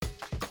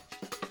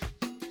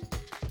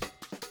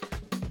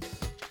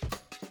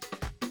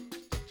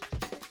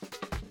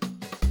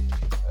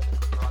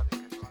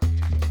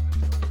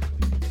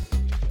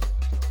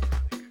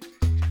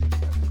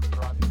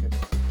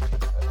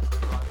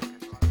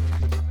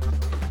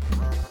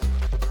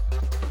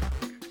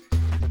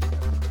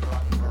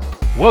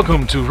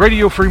Welcome to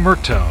Radio Free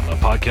Merctown, a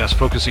podcast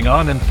focusing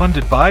on and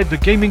funded by the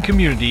gaming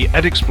community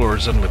at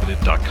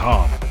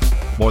ExplorersUnlimited.com.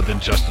 More than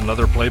just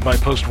another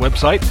play-by-post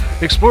website,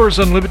 Explorers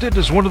Unlimited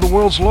is one of the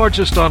world's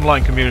largest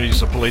online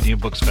communities of Palladium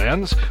Books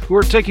fans who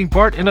are taking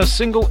part in a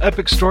single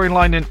epic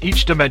storyline in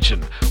each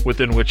dimension,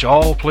 within which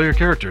all player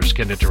characters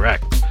can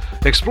interact.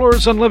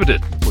 Explorers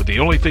Unlimited, where the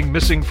only thing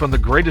missing from the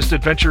greatest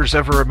adventures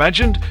ever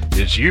imagined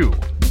is you.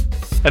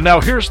 And now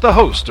here's the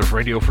host of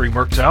Radio Free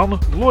Merctown,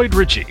 Lloyd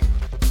Ritchie.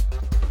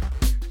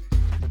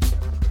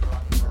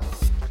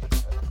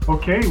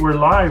 Okay, we're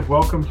live.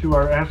 Welcome to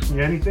our Ask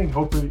Me Anything,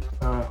 hopefully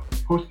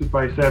hosted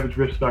by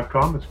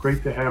SavageRifts.com. It's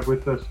great to have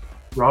with us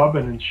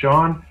Robin and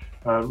Sean,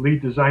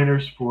 lead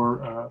designers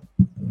for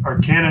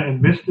Arcana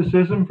and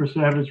Mysticism for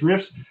Savage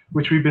Rifts,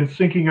 which we've been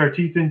sinking our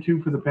teeth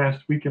into for the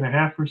past week and a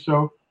half or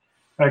so.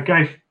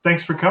 Guys,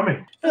 thanks for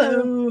coming.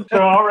 Hello. So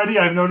already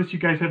I've noticed you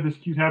guys have this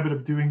cute habit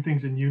of doing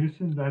things in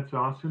unison. That's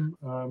awesome.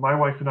 My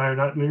wife and I are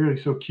not nearly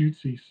so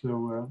cutesy,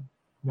 so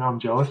now I'm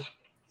jealous.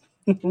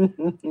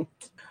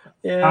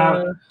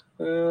 Yeah,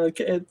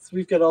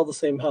 we've got all the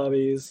same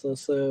hobbies,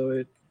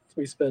 so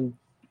we spend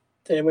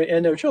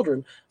and no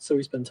children, so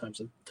we spend tons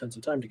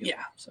of time together.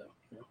 Yeah. So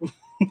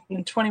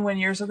In 21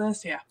 years of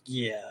this, yeah.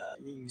 Yeah,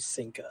 you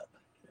sync up.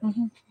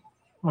 Mm-hmm.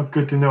 Well,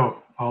 good to know.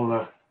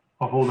 I'll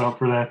hold out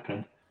for that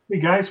then.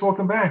 Hey guys,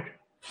 welcome back.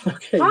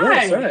 Okay,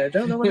 Hi. yeah, sorry, I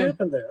don't know what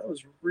happened there. That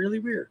was really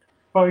weird.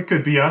 Well, it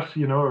could be us,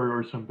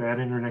 or some bad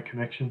internet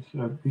connections.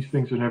 These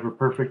things are never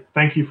perfect.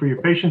 Thank you for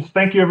your patience.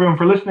 Thank you, everyone,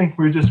 for listening.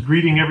 We're just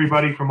greeting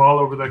everybody from all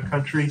over the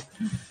country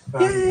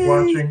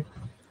watching.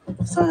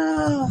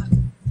 So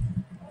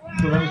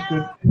that was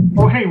good.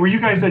 Oh, hey, were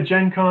you guys at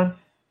Gen Con?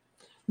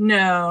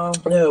 No.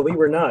 No, we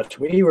were not.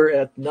 We were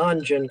at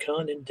non-Gen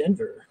Con in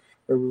Denver,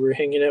 where we were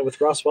hanging out with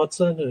Ross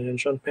Watson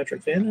and Sean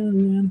Patrick Fannin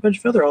and a bunch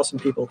of other awesome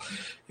people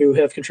who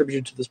have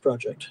contributed to this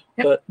project,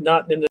 but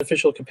not in an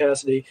official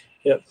capacity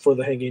yet for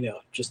the hanging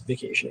out, just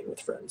vacationing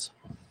with friends.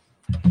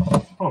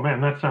 Oh,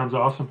 man, that sounds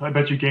awesome. I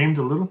bet you gamed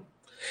a little.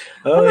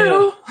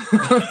 Oh,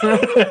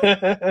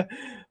 yeah.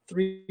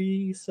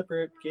 3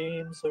 separate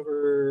games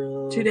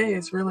over 2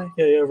 days, really.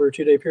 Yeah, over a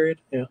 2-day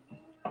period. Yeah.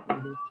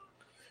 Mm-hmm.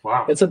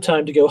 Wow. And some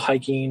time to go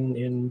hiking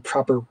in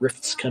proper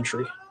Rifts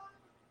country.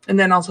 And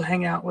then also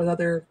hang out with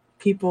other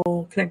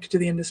people connected to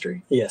the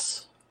industry.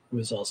 Yes, it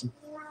was awesome.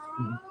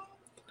 Mm-hmm.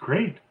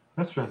 Great.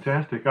 That's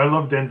fantastic. I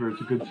love Denver.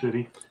 It's a good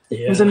city.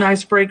 Yeah. It was a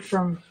nice break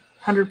from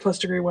 100-plus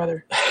degree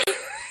weather.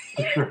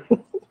 For sure.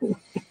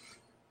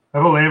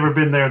 I've only ever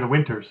been there in the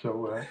winter,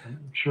 so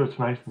I'm sure it's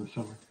nice in the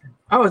summer.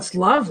 Oh, it's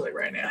lovely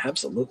right now.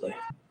 Absolutely.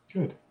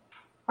 Good.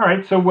 All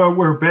right, so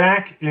we're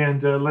back,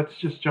 and let's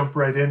just jump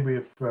right in. We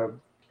have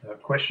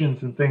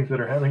questions and things that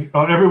are happening.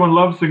 Oh, everyone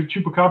loves the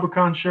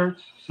ChupacabraCon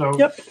shirts, so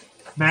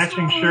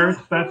matching shirts,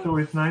 that's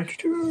always nice.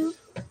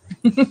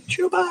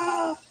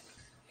 Chupa!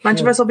 Bunch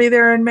of us will be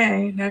there in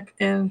May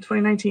in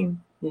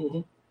 2019.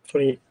 Mm-hmm.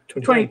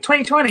 2020.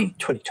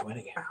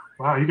 2020.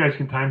 Wow, you guys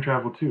can time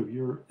travel too.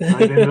 You're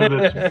right into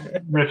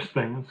this Rifts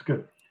thing. That's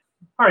good.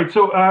 All right,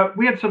 so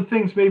we had some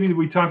things maybe that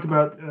we talked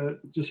about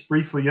just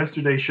briefly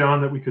yesterday,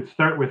 Sean, that we could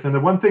start with. And the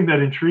one thing that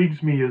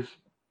intrigues me is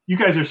you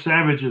guys are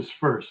Savages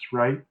first,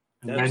 right?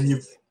 And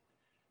then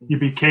you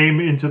became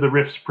into the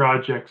Rifts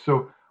project.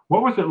 So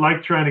what was it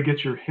like trying to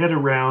get your head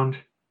around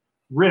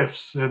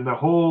Rifts and the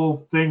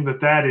whole thing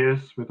that is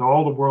with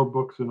all the world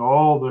books and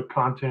all the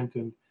content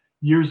and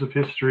years of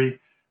history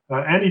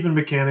and even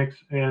mechanics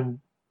and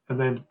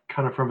then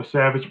kind of from a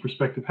Savage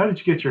perspective, how did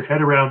you get your head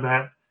around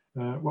that?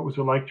 What was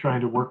it like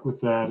trying to work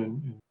with that,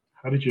 and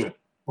how did you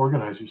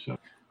organize yourself?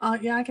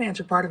 Yeah, I can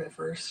answer part of it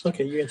first.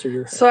 Okay, you answer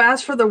your. So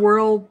as for the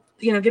world,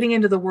 getting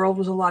into the world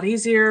was a lot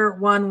easier.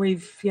 One,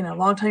 we've,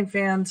 longtime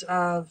fans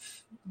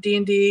of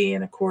D&D,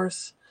 and of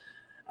course,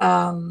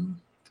 what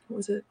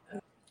was it?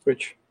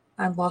 Which?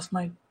 I've lost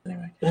my,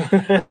 anyway.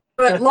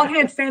 But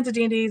longtime fans of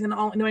D&Ds and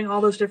knowing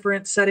all those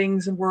different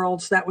settings and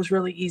worlds, that was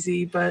really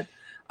easy. But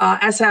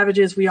as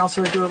Savages, we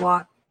also do a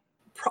lot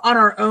on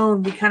our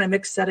own. We kind of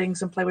mix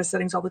settings and play with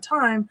settings all the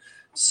time.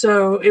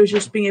 So it was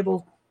just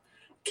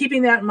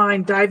keeping that in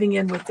mind, diving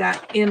in with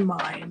that in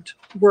mind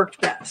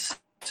worked best.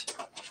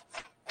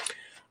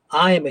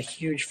 I am a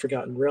huge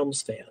Forgotten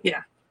Realms fan.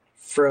 Yeah.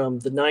 From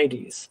the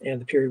 90s and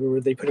the period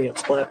where they putting out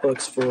splat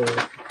books for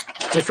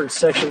different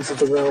sections of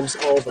the realms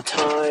all the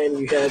time.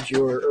 You had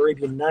your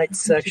Arabian Nights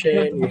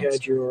section, you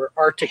had your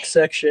Arctic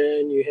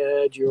section, you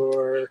had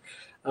your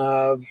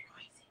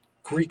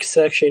Greek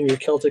section, your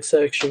Celtic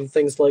section,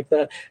 things like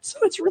that. So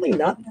it's really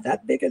not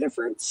that big a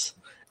difference.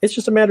 It's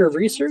just a matter of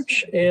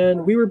research,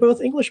 and we were both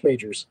English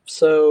majors.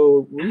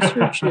 So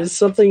research is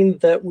something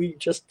that we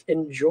just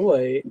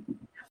enjoy,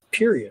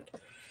 period.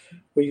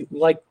 We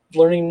like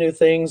learning new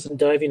things and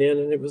diving in,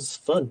 and it was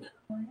fun.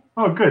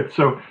 Oh, good.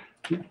 So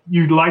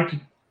you liked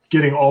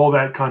getting all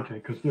that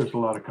content because there's a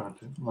lot of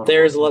content.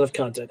 There's a lot of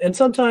content. And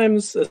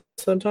sometimes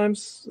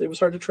it was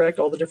hard to track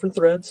all the different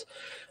threads.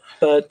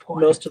 But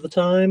most of the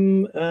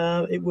time,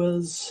 it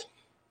was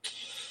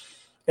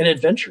an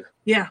adventure.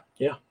 Yeah.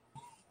 Yeah.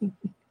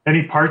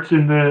 Any parts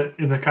in the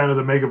kind of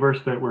the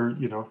Megaverse that were,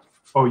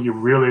 Oh, you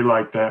really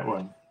like that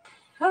one.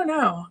 I don't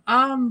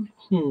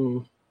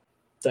know.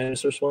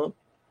 Dinosaur Swamp.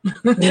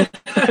 That's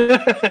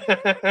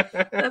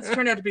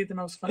turned out to be the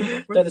most fun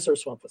book. Dinosaur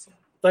Swamp was fun.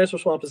 Dinosaur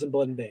Swamp is in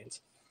Blood and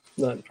Veins,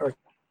 not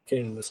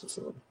Arcane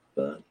Mysticism.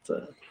 But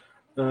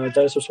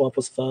Dinosaur Swamp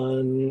was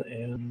fun,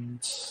 and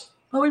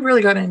well, we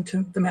really got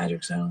into the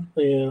Magic Zone.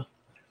 Yeah,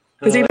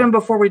 because even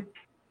before we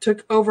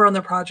took over on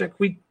the project,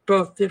 we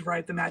both did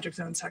write the Magic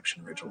Zone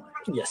section originally.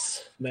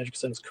 Yes, Magic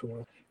Zone is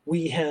cool.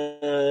 We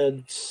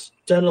had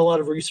done a lot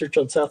of research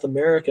on South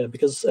America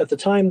because at the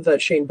time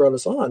that Shane brought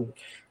us on,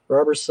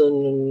 Robertson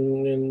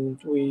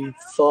and we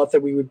thought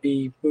that we would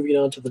be moving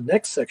on to the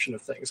next section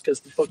of things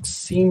because the books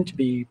seemed to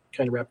be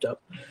kind of wrapped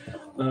up.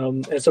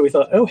 And so we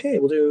thought, oh, hey,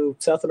 we'll do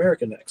South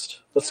America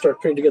next. Let's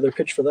start putting together a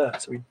pitch for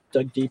that. So we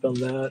dug deep on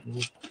that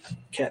and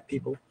cat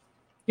people.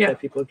 Yeah. Cat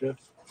people are good.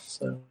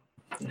 So,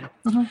 yeah.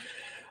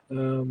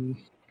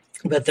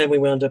 But then we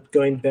wound up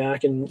going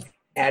back and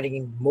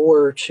adding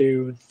more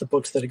to the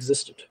books that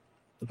existed,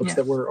 the books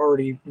that were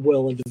already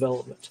well in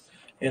development.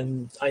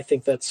 And I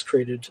think that's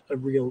created a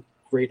real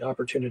great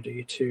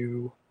opportunity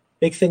to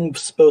make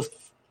things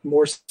both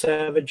more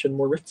savage and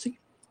more riftsy.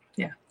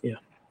 Yeah.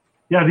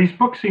 These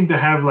books seem to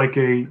have like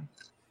I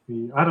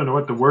don't know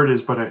what the word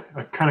is, but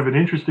a kind of an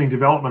interesting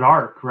development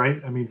arc,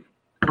 right? I mean,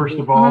 first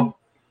of all,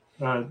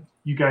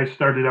 you guys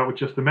started out with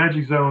just the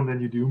Magic Zone, then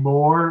you do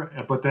more,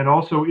 but then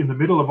also in the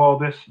middle of all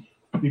this,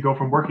 you go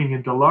from working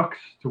in Deluxe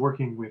to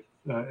working with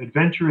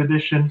Adventure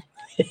Edition.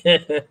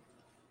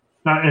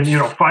 And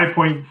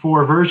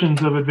 5.4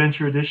 versions of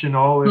Adventure Edition,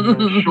 all in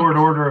a short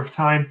order of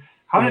time.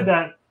 How did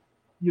that,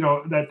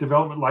 that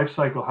development life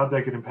cycle, how did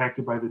that get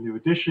impacted by the new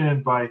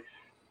edition, by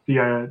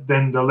the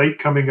then the late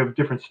coming of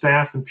different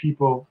staff and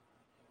people?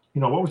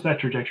 What was that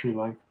trajectory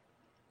like?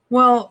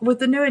 Well, with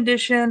the new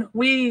edition,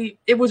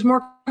 it was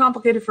more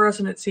complicated for us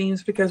than it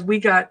seems because we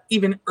got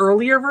even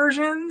earlier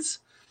versions,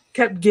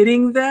 kept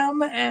getting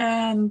them,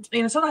 and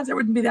sometimes there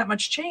wouldn't be that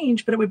much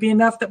change, but it would be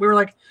enough that we were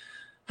like,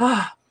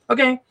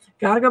 okay.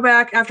 Got to go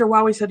back. After a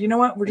while, we said, you know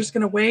what? We're just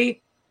going to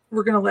wait.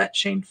 We're going to let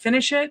Shane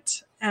finish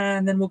it,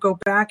 and then we'll go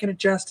back and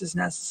adjust as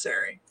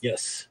necessary.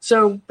 Yes.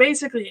 So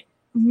basically,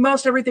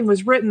 most everything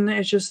was written.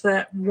 It's just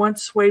that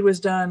once Wade was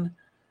done,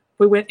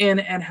 we went in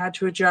and had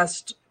to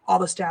adjust all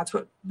the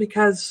stats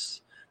because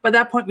by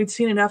that point, we'd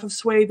seen enough of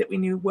Swade that we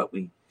knew what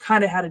we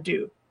kind of had to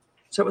do.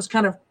 So it was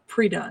kind of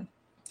pre-done.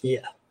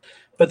 Yeah.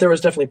 But there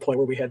was definitely a point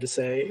where we had to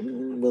say,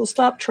 we'll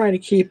stop trying to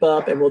keep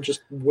up, and we'll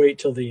just wait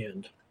till the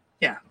end.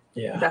 Yeah.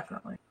 Yeah.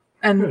 Definitely.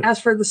 And as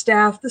for the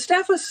staff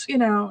was,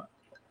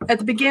 at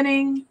the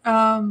beginning,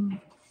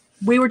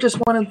 we were just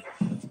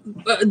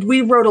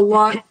we wrote a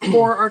lot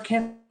for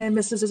Arcane and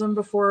Mysticism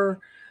before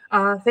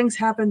things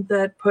happened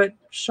that put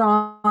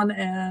Sean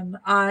and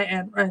I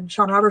and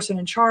Sean Robertson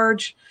in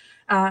charge.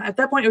 At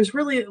that point, it was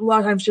really a lot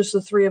of times just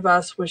the three of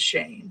us with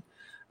Shane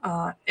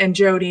and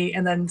Jody,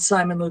 and then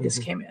Simon Lucas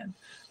came in.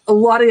 A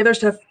lot of the other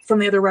stuff from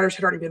the other writers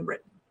had already been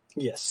written.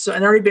 Yes.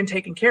 And already been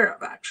taken care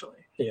of, actually.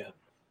 Yeah.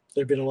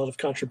 There have been a lot of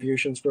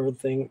contributions from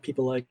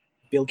people like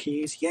Bill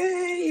Keyes.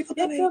 Yay!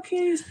 Bill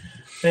Keyes.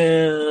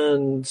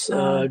 And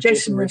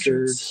Jason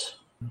Richards.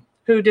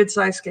 Who did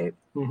Skyscape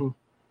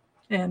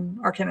and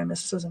Arcane and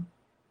Mysticism.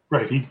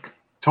 Right. He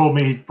told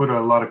me he put a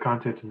lot of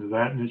content into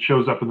that, and it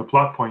shows up in the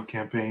Plot Point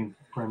campaign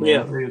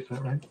primarily. Is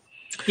that right?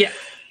 Yeah.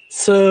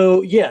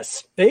 So,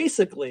 yes,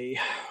 basically,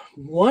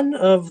 one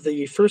of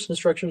the first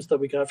instructions that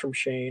we got from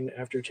Shane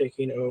after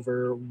taking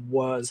over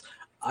was,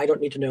 I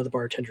don't need to know the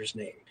bartender's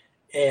name.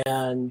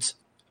 And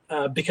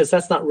because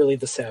that's not really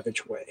the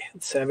Savage way.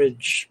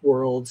 Savage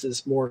Worlds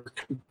is more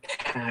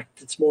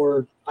compact. It's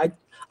more, I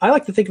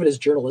like to think of it as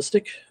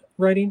journalistic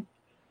writing.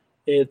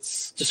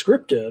 It's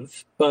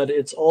descriptive, but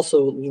it's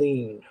also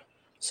lean.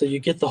 So you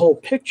get the whole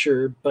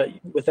picture, but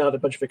without a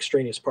bunch of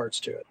extraneous parts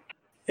to it.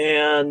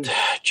 And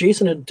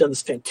Jason had done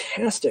this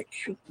fantastic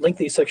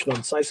lengthy section on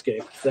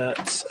Skyscape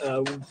that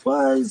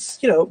was,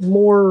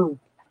 more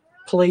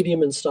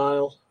Palladium in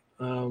style.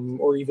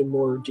 Or even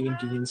more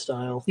D&D in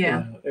style.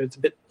 Yeah. It's a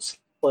bit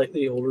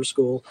slightly older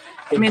school.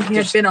 He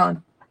had been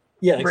on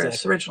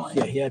exactly. originally.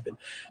 Yeah, he had been.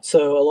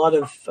 So a lot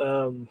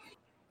of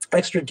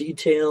extra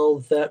detail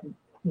that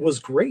was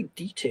great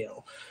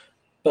detail,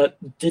 but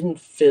didn't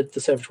fit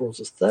the Savage Worlds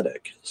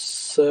aesthetic.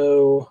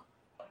 So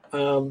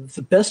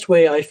the best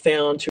way I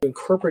found to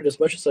incorporate as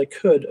much as I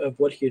could of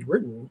what he had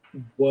written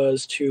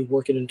was to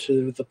work it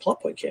into the Plot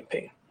Point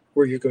campaign,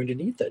 where you're going to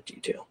need that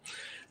detail.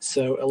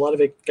 So a lot of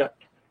it got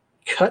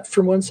cut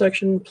from one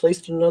section,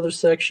 placed in another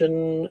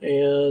section,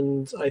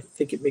 and I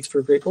think it makes for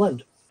a great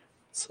blend.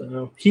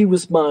 So he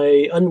was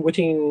my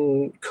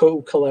unwitting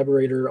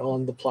co-collaborator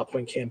on the Plot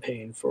Point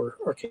campaign for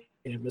Arcane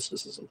and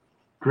Mysticism.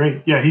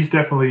 Great. Yeah, he's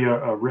definitely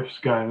a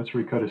riffs guy. That's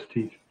where he cut his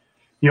teeth.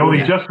 He only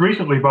just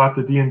recently bought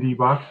the D&D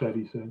box set,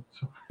 he said.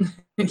 So.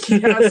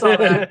 Yeah, I saw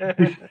that.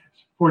 He's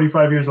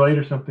 45 years late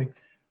or something.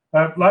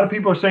 A lot of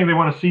people are saying they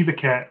want to see the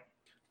cat.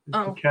 Is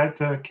the cat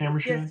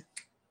camera shy? Yes.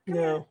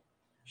 No.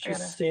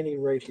 She's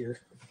standing right here.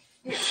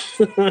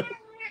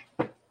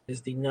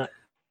 Is the nut.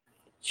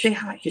 Say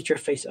hi. Get your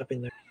face up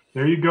in there.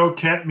 There you go,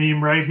 cat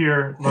meme right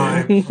here,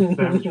 live on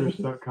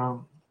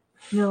savagerist.com.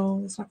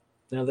 No, it's not.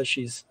 Now that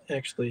she's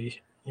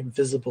actually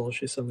invisible,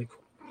 she's suddenly cool.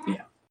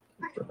 Yeah.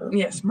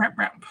 Yes,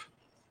 ramp.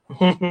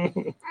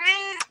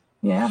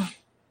 Yeah.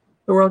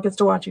 The world gets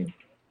to watch you.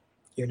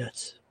 You're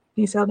nuts.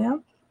 Can you settle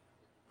down?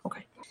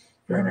 Okay.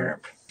 Right.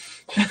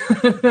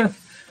 Good.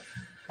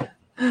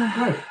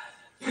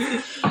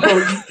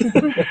 So,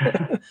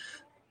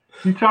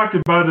 you talked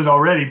about it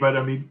already, but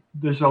I mean,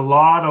 there's a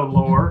lot of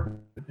lore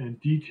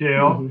and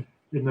detail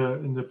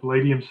in the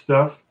Palladium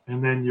stuff,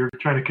 and then you're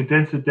trying to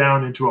condense it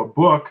down into a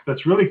book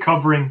that's really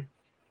covering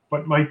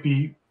what might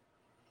be,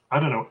 I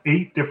don't know,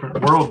 8 different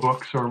world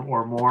books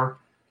or more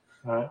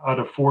out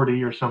of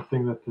 40 or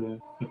something that the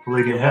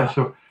Palladium has.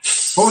 So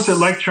what was it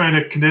like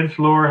trying to condense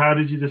lore? How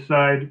did you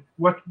decide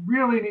what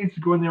really needs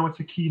to go in there? What's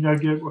a key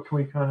nugget? What can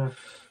we kind of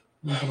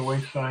leave on the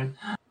wayside?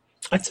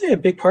 I'd say a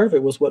big part of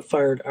it was what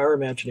fired our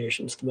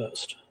imaginations the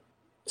most.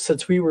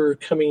 Since we were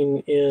coming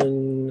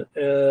in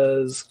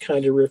as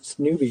kind of Rift's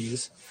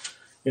newbies,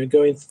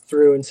 going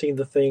through and seeing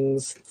the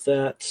things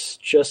that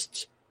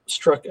just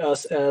struck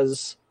us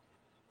as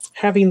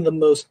having the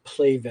most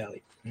play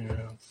value.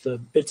 The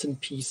bits and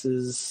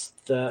pieces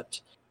that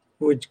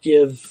would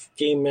give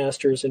game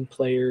masters and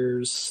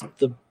players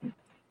the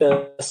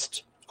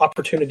best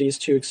opportunities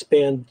to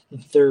expand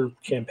their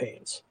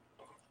campaigns.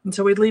 And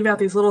so we'd leave out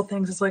these little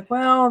things. It's like,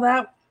 well,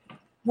 that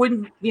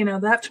wouldn't,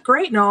 that's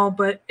great and all,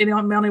 but it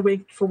only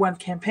wait for one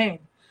campaign.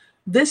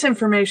 This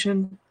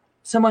information,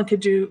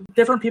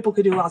 different people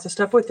could do lots of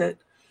stuff with it.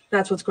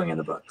 That's what's going in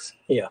the books.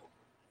 Yeah.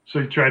 So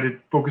you try to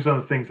focus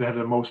on the things that have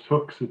the most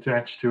hooks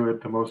attached to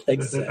it, the most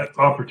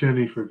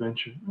opportunity for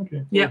adventure.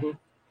 Okay. Yeah. Mm-hmm.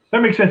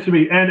 That makes sense to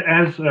me. And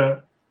as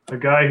a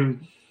guy who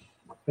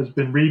has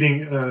been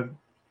reading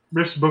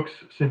Rift's books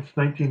since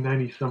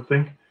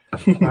 1990-something,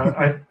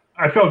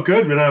 I felt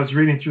good when I was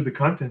reading through the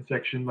content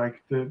section.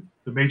 Like the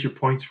major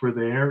points were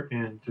there,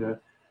 and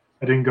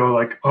I didn't go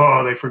like,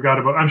 oh, they forgot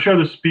about. I'm sure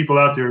there's people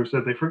out there who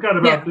said they forgot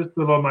about this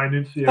little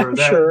minutia or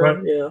that.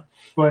 Sure,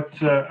 but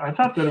I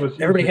thought that it was.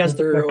 Everybody has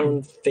their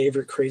own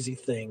favorite crazy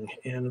thing,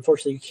 and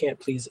unfortunately, you can't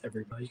please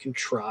everybody. You can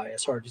try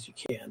as hard as you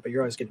can, but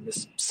you're always going to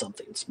miss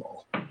something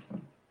small.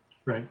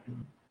 Right.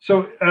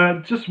 So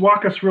just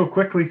walk us real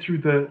quickly through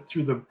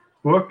the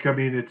book. I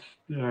mean, it's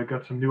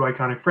got some new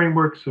iconic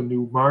frameworks, some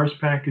new Mars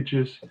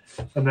packages,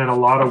 and then a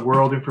lot of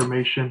world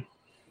information.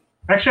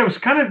 Actually, I was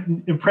kind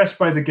of impressed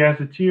by the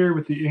Gazetteer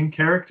with the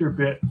in-character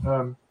bit.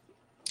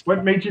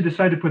 What made you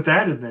decide to put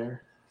that in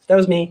there? That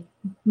was me.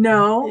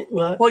 No.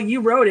 What? Well,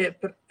 you wrote it,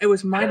 but it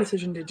was my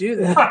decision to do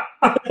that.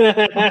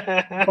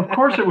 Of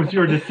course it was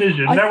your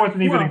decision. That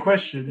wasn't even in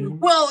question.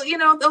 Well,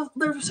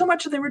 there's so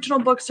much of the original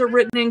books are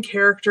written in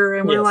character,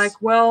 and we're like,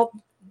 well,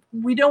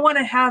 we don't want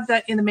to have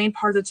that in the main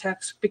part of the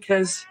text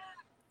because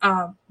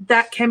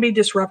that can be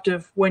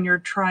disruptive when you're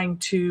trying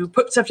to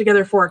put stuff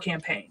together for a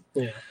campaign.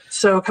 Yeah.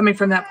 So coming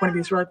from that point of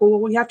view, we're like, well,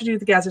 we have to do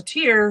the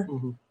Gazetteer.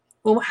 Mm-hmm.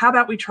 Well, how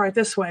about we try it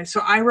this way?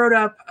 So I wrote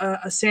up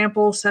a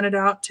sample, sent it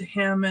out to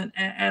him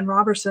and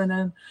Robertson,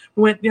 and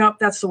we went,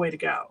 that's the way to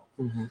go.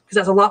 Because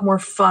that's a lot more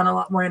fun, a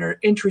lot more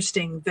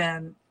interesting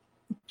than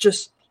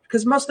just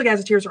because most of the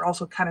Gazetteers are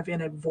also kind of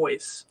in a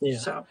voice. Yeah.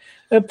 So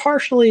it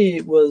partially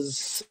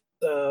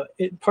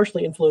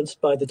influenced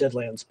by the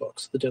Deadlands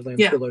books, the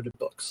Deadlands Reloaded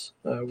books.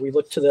 We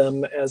look to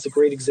them as a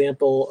great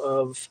example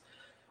of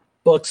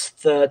books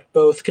that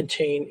both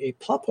contain a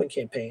plot point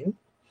campaign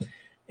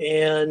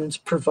and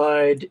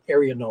provide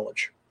area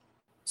knowledge.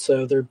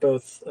 So they're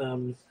both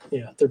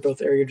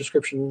area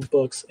description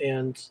books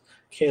and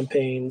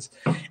campaigns.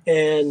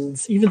 And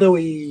even though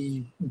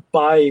we,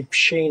 by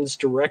Shane's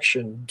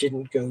direction,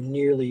 didn't go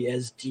nearly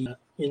as deep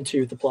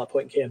into the plot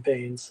point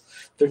campaigns,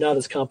 they're not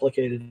as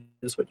complicated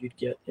as what you'd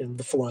get in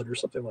The Flood or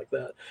something like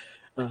that.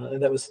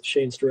 And that was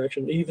Shane's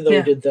direction. Even though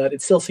we did that,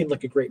 it still seemed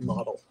like a great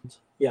model.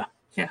 Yeah.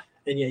 Yeah.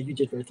 And you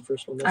did write the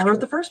first one. I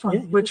wrote the first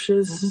one, which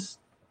is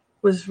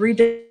was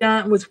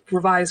redone, was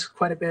revised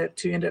quite a bit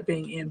to end up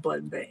being in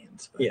Blood and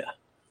Veins. But. Yeah.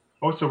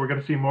 Oh, so we're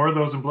going to see more of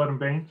those in Blood and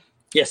Veins?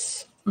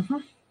 Yes.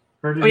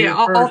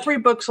 Mm-hmm. All 3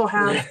 books will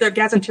have their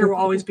Gazetteer will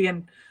always be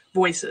in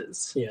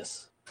voices.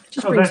 Yes. It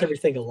just brings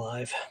everything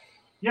alive.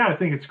 Yeah, I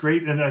think it's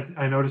great, and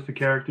I noticed the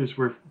characters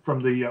were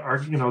from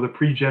the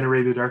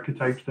pre-generated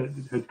archetypes that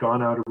had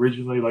gone out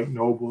originally, like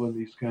Noble and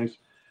these guys.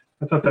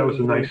 I thought that was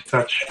a nice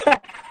touch.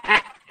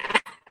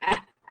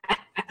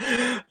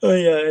 Oh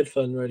yeah, I had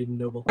fun writing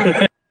Noble.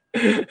 Now,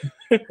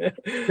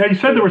 you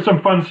said there were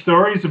some fun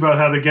stories about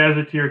how the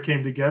Gazetteer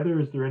came together.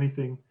 Is there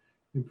anything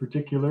in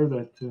particular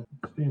that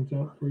stands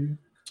out for you?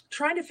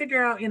 Trying to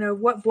figure out,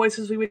 what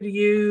voices we would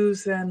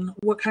use and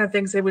what kind of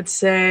things they would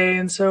say.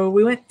 And so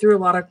we went through a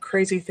lot of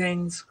crazy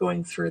things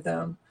going through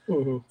them.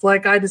 Mm-hmm.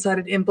 Like I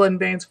decided in Blood and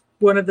Veins,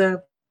 one of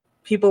the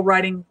people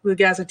writing the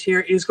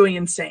Gazetteer is going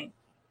insane.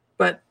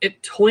 But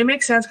it totally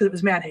makes sense because it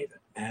was Madhaven.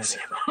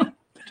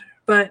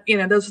 But,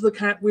 those are the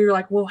kind we were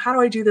like, well, how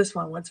do I do this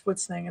one?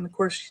 What's thing? And of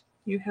course,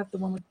 you have the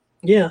one with.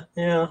 Yeah.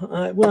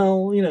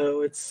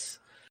 It's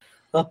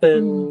up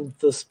in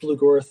the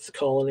Splugorth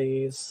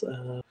colonies.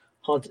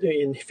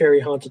 in fairy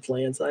haunted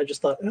lands. I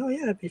just thought, oh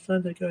yeah, it'd be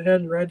fun to go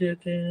ahead and write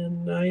it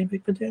in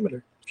iambic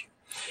pentameter.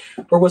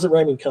 Or was it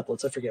rhyming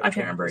couplets? I forget. I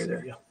can't remember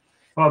either. Yeah.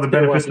 Well, the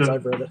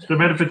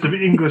benefits of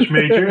English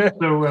majors.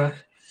 So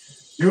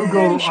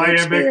Google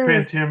iambic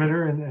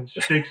pentameter and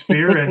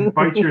Shakespeare and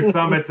bite your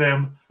thumb at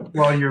them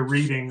while you're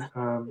reading.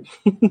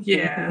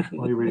 Yeah.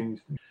 While you're reading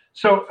these things.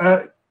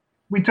 So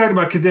we talked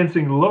about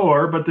condensing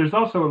lore, but there's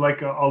also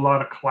like a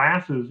lot of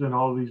classes in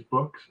all these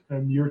books,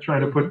 and you're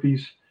trying to put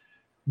these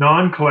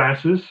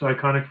non-classes,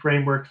 iconic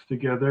frameworks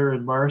together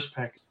in Mars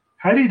package.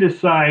 How do you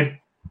decide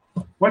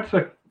what's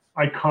a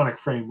iconic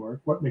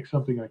framework, what makes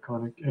something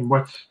iconic, and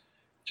what's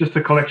just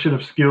a collection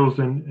of skills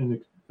and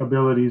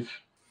abilities?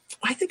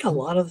 I think a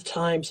lot of the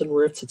times in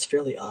Rifts, it's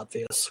fairly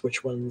obvious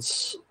which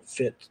ones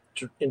fit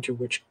into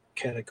which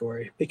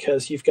category,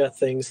 because you've got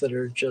things that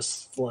are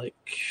just like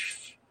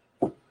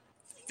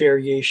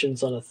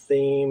variations on a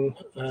theme.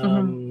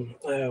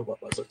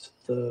 What was it?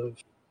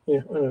 I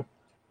know,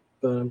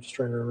 but I'm just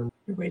trying to remember.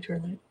 You're way too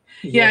early.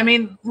 Yeah, I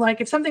mean,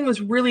 like if something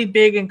was really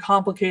big and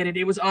complicated,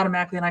 it was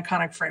automatically an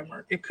iconic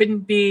framework. It couldn't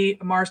be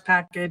a Mars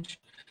package.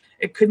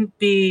 It couldn't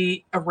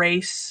be a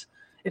race.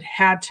 It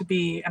had to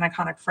be an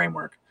iconic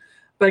framework.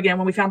 But again,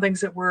 when we found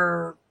things that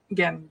were,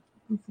 again,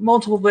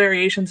 multiple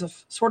variations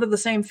of sort of the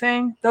same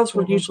thing, those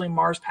were usually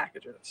Mars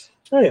packages.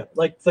 Oh yeah,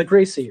 like the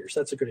Grey Seers.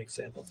 That's a good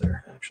example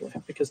there, actually,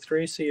 because the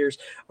Grey Seers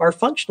are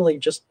functionally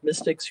just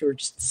mystics who are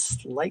just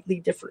slightly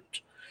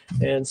different.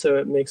 And so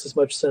it makes as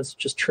much sense to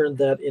just turn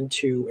that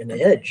into an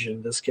edge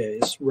in this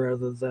case,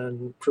 rather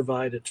than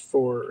provide it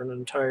for an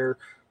entire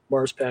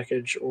Mars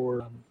package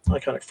or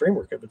iconic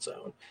framework of its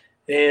own.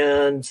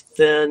 And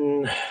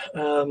then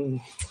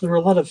there were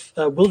a lot of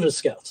wilderness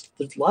scouts.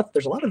 There's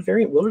a lot of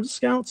variant wilderness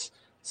scouts.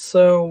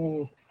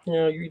 So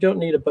you don't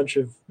need a bunch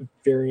of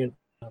variant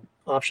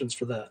options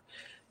for that.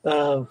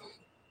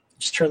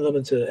 Just turn them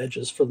into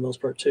edges for the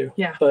most part too.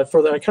 Yeah. But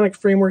for the iconic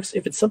frameworks,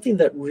 if it's something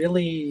that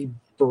really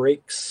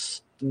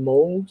breaks the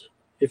mold,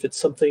 if it's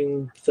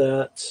something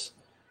that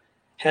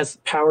has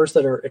powers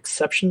that are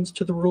exceptions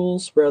to the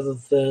rules rather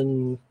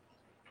than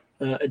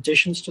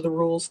additions to the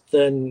rules,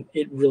 then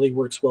it really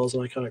works well as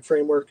an iconic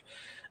framework.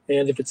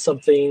 And if it's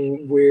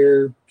something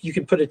where you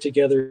can put it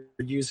together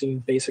using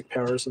basic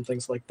powers and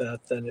things like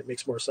that, then it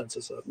makes more sense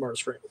as a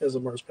Mars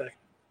pack.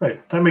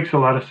 Right, that makes a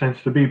lot of sense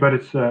to me, but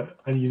it's a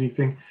unique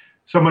thing.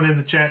 Someone in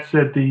the chat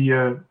said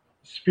the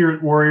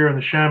Spirit Warrior and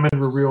the Shaman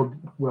were real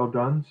well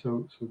done,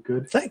 so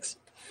good. Thanks.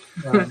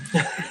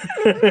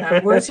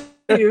 That was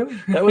you.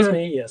 That was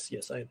me. Yes.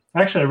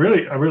 Actually,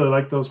 I really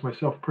like those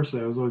myself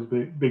personally. I was always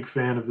a big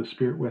fan of the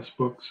Spirit West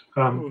books.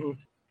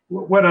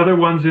 What other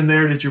ones in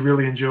there did you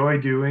really enjoy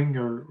doing,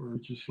 or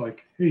just like,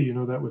 hey,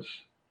 that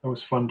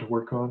was fun to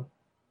work on?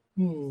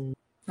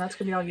 That's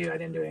gonna be all you. I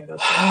didn't do any of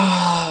those.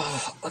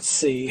 Let's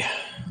see.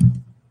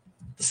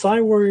 The Psy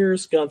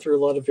Warriors gone through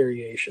a lot of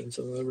variations,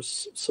 and there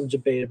was some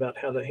debate about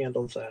how to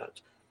handle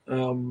that.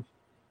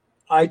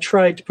 I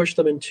tried to push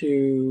them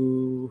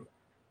into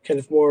kind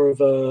of more of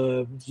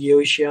a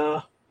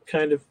Yoxia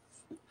kind of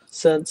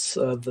sense.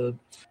 The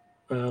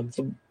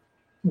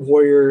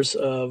warriors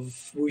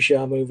of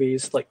wuxia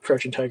movies like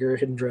Crouching Tiger,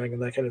 Hidden Dragon,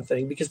 that kind of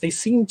thing, because they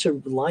seem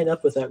to line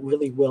up with that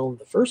really well in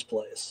the first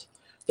place.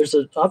 There's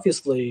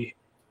obviously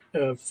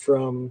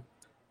from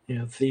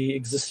the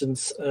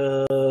existence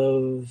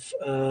of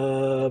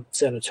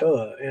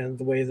Sanatoa and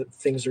the way that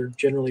things are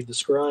generally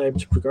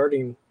described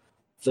regarding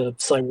the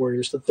Psy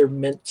Warriors, that they're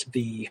meant to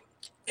be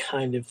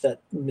kind of that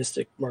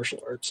mystic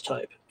martial arts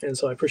type. And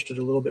so I pushed it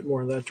a little bit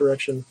more in that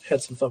direction,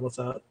 had some fun with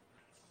that.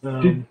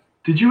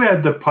 Did you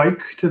add the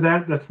pike to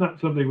that? That's not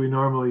something we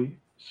normally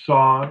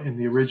saw in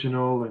the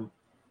original, and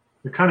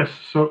they're kind of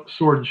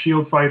sword and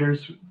shield fighters,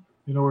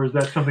 or is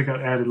that something that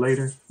got added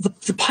later?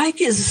 The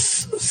pike is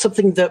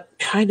something that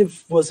kind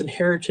of was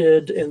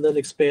inherited and then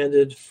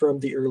expanded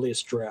from the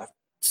earliest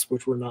drafts,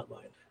 which were not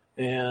mine.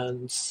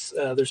 And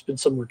there's been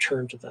some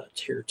return to that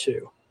here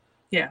too.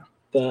 Yeah.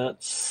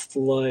 That's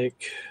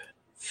like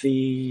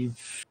the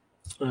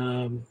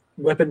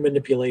weapon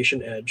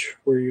manipulation edge,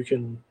 where you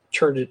can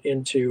turn it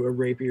into a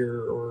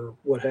rapier or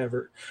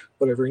whatever,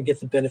 and get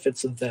the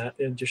benefits of that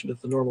in addition to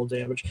the normal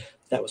damage.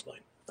 That was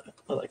mine.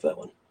 I like that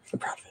one. I'm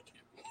proud of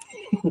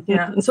it.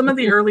 Yeah, some of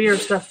the earlier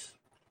stuff,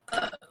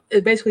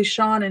 basically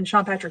Sean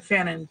Patrick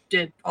Fannin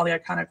did all the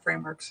iconic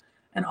frameworks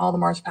and all the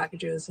Mars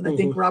packages, and I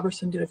think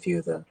Robertson did a few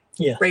of the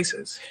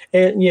races.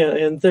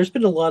 And there's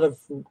been a lot of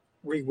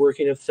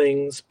reworking of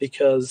things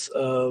because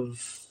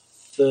of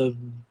the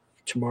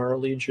Tomorrow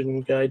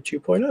Legion Guide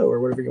 2.0, or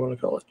whatever you want to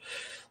call it.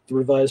 The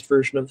revised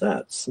version of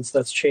that, since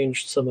that's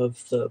changed some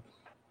of the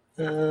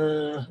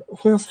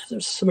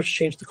there's so much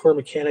change the core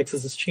mechanics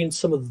as it's changed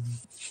some of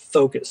the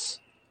focus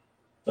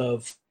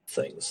of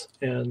things,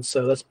 and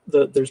so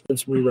there's been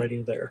some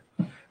rewriting there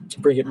to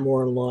bring it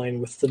more in line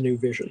with the new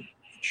vision,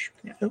 which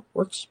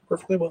works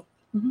perfectly well.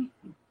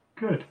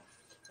 Good.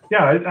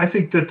 Yeah, I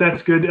think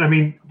that's good. I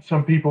mean,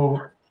 some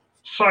people,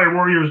 Psy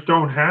Warriors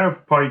don't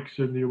have pikes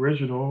in the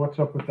original. What's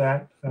up with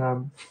that?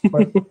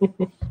 But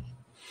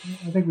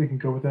I think we can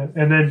go with that.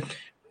 And then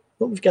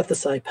Well, we've got the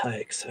Psi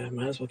Pike, so I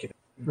might as well give it.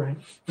 Right.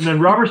 And then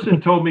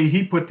Robertson told me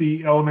he put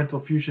the Elemental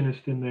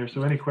Fusionist in there,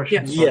 so any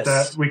questions about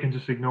that, we can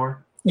just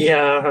ignore.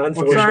 Yeah,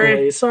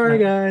 unfortunately. Sorry,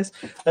 guys.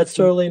 That's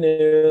totally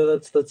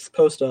new. That's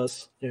post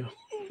us. Yeah.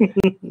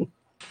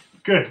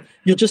 Good.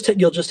 You'll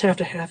just have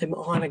to have him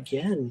on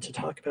again to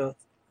talk about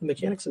the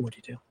mechanics in more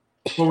detail.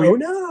 Well,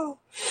 no.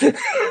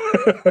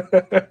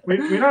 we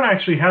don't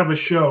actually have a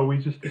show. We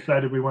just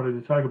decided we wanted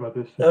to talk about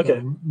this.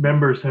 Okay.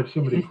 Members have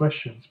so many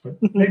questions, but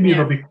maybe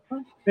it'll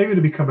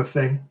become a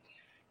thing.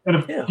 And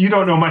if you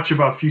don't know much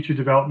about future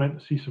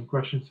development, see some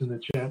questions in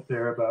the chat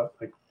there about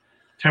like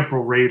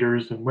temporal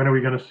raiders and when are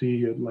we going to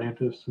see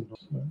Atlantis?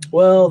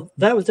 Well,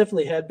 that was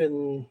definitely had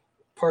been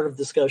part of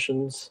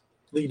discussions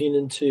leading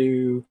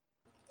into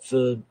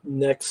the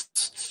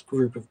next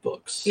group of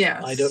books.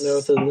 Yes. I don't know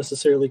if they'll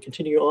necessarily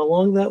continue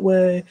along that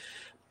way,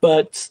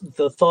 but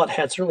the thought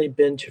had certainly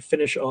been to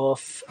finish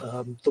off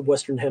the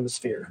Western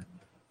Hemisphere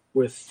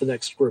with the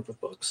next group of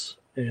books,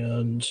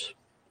 and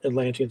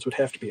Atlanteans would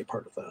have to be a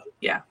part of that.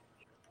 Yeah.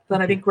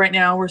 But I think right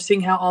now we're seeing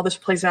how all this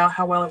plays out,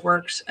 how well it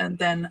works, and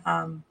then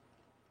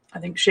I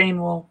think Shane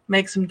will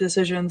make some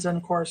decisions, and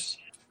of course,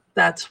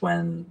 that's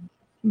when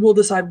we'll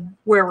decide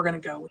where we're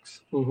going to go.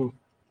 Mm-hmm.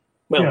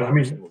 Well, yeah, I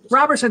mean,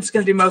 Robertson's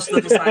going to do most of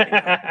the deciding.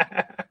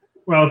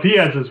 Well, if he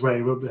has his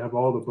way, we'll have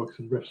all the books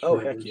and Riffs. Oh,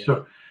 heck yeah.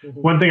 So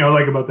one thing I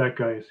like about that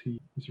guy is he's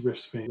a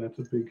Riffs fan. That's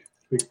a big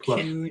plus.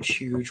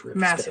 Huge Riffs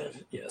Massive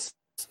fan. Yes,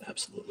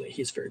 absolutely.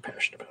 He's very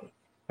passionate about it.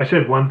 I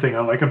said one thing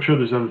I like. I'm sure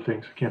there's other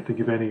things. I can't think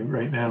of any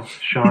right now.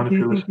 Sean, if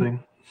you're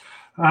listening.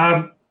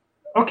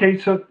 Okay,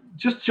 so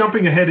just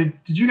jumping ahead,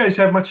 did you guys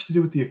have much to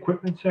do with the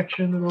equipment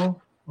section at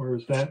all? Or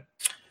is that...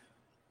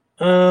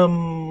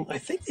 I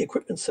think the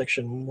equipment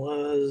section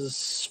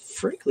was,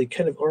 frankly,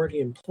 kind of already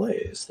in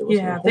place. There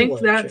wasn't a Yeah, I whole think lot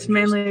of that's changes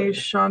mainly there.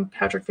 Sean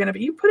Patrick Vanna,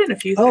 but you put in a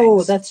few things.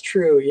 Oh, that's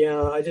true.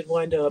 Yeah, I did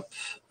wind up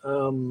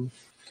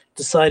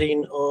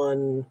deciding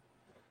on,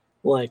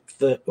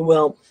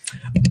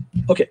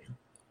 okay.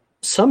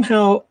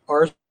 Somehow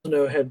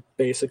Arsino had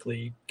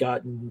basically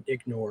gotten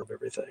ignore of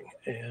everything.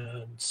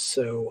 And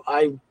so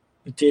I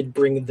did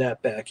bring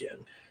that back in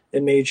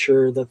and made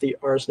sure that the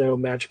Arsino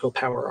magical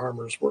power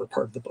armors were a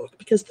part of the book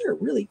because they're a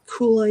really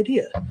cool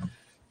idea.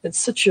 It's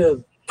such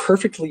a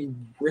perfectly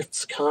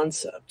Rifts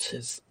concept,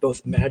 is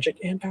both magic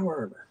and power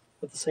armor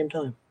at the same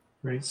time.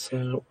 Right.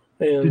 So,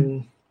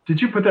 and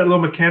did you put that little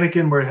mechanic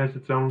in where it has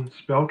its own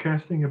spell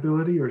casting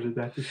ability, or did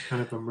that just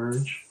kind of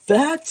emerge?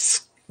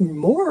 That's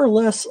more or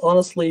less,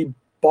 honestly,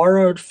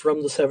 borrowed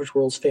from the Savage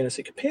Worlds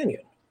Fantasy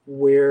Companion,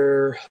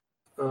 where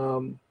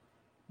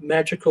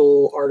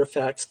magical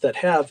artifacts that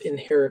have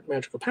inherent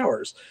magical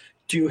powers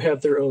do have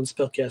their own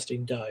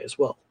spellcasting die as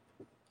well.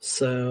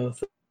 So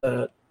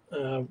that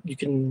you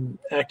can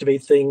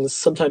activate things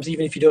sometimes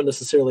even if you don't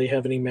necessarily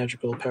have any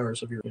magical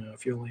powers of your own.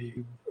 If you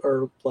only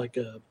are like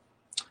a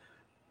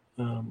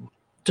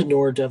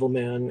Denor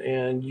Devilman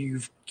and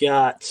you've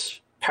got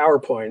power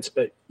points,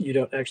 but you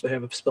don't actually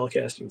have a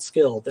spellcasting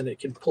skill, then it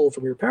can pull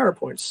from your power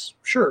points,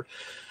 sure.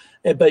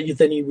 But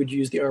then you would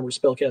use the armor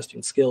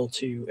spellcasting skill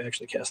to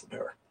actually cast the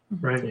power.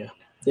 Right.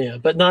 Yeah,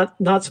 but not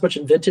so much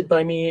invented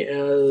by me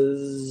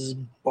as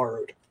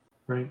borrowed.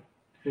 Right.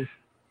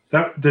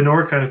 That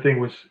Denor kind of thing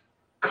was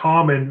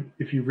common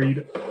if you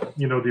read,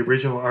 the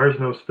original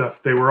Arsino stuff.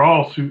 They were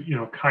all,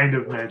 kind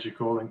of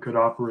magical and could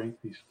operate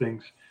these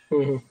things.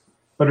 Mm-hmm.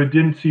 But I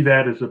didn't see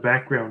that as a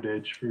background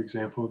edge, for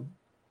example.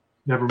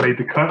 Never made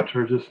the cut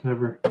or just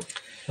never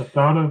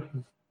thought of.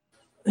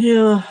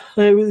 Yeah,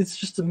 it's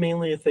just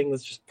mainly a thing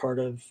that's just part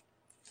of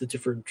the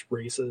different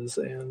races,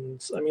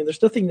 and I mean,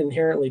 there's nothing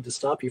inherently to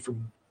stop you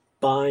from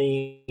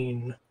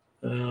buying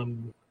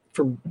the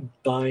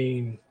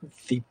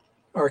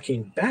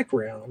arcane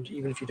background,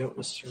 even if you don't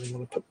necessarily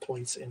want to put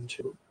points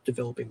into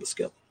developing the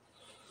skill.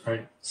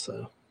 Right.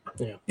 So,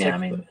 yeah. Yeah, I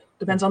mean,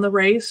 depends on the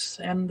race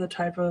and the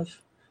type of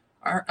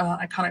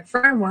iconic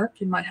framework.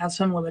 You might have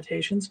some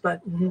limitations, but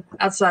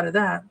outside of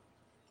that,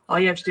 all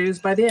you have to do is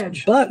buy the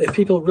edge. But if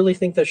people really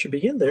think that should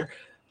be in there,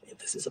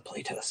 this is a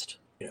playtest.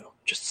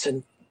 Just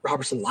send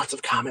Robertson lots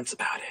of comments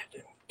about it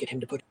and get him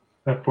to put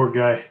That poor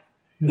guy.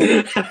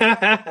 Yeah.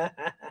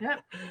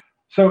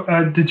 So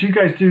did you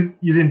guys you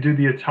didn't do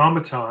the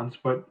automatons,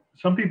 but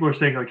some people are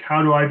saying, like,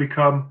 how do I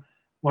become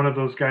one of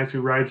those guys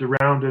who rides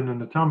around in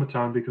an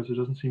automaton, because there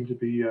doesn't seem to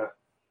be a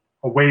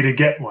way to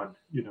get one.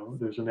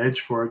 There's an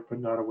edge for it,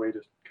 but not a way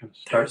to kind of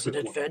start There's an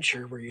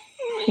adventure where you...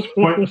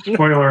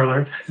 Spoiler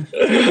alert.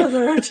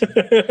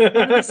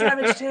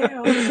 Savage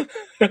Tale.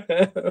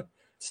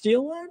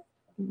 Steal one?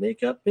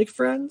 Make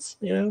friends,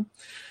 But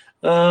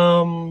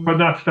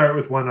not start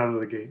with one out of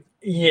the gate.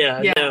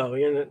 Yeah. No,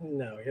 you're not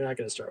going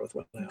to start with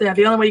one. Yeah,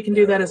 the only way you can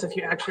do that is if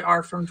you actually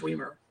are from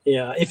Dwemer.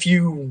 Yeah, if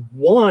you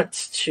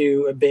want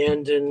to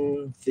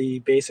abandon the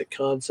basic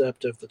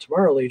concept of the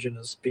Tomorrow Legion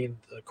as being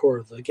the core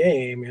of the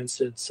game, and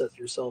instead set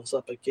yourselves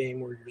up a game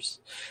where you're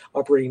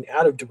operating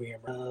out of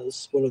Dwemer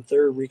as one of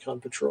their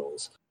recon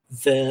patrols,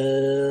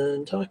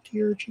 then talk to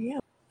your GM.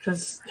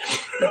 because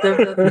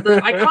the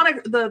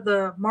iconic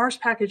the Mars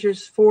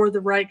packages for the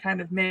right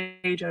kind of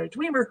mage, a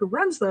Dwemer who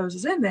runs those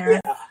is in there.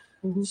 Yeah.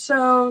 Mm-hmm.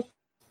 So,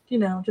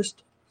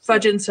 just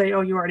fudge it and say,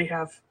 oh, you already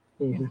have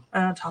an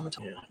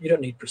automaton. Yeah. You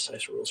don't need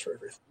precise rules for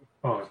everything.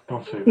 Oh,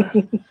 don't say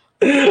that.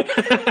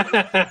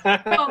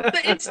 Well,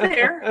 it's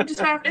there.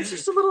 It's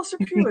just a little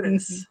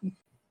circuitous.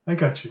 I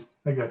got you.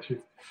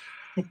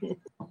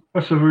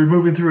 So we're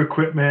moving through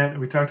equipment.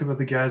 We talked about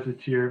the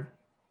gadgets here.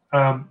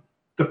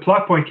 The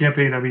plot point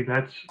campaign, I mean,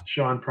 that's,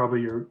 Sean,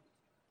 probably your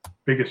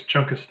biggest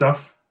chunk of stuff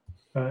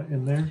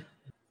in there.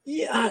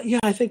 Yeah.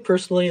 I think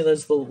personally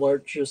that's the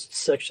largest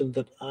section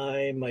that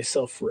I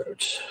myself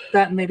wrote.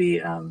 That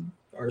maybe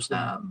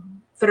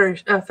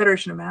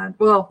Federation of Mad.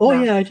 Well,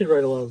 yeah, I did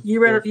write a lot.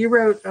 You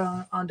wrote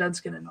on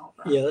Dunskin and all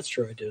that. Yeah, that's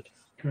true. I did.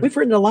 Good. We've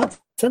written a lot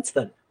since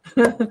then.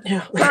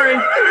 Yeah. Sorry.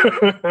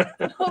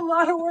 A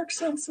lot of work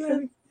since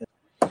then.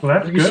 Well,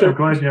 that's good. I'm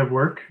glad you have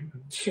work.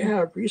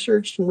 Yeah,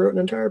 researched and wrote an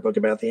entire book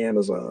about the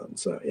Amazon.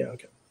 So, yeah,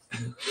 okay.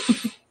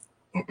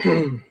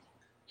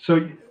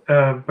 So,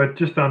 but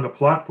just on the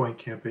plot point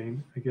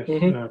campaign, I guess,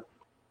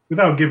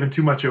 without giving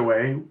too much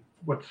away,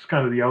 what's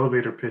kind of the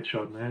elevator pitch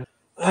on that?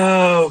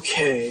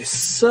 Okay,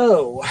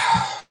 so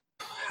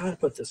how to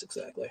put this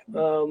exactly?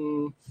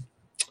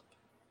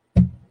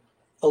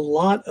 A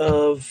lot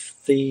of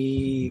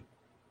the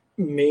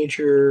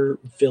major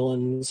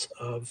villains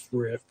of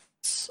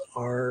Rifts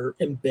are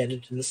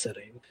embedded in the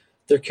setting.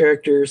 They're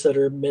characters that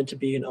are meant to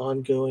be an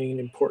ongoing,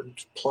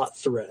 important plot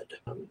thread.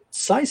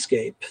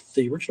 Scyscape,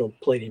 the original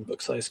Palladium book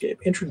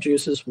Scyscape,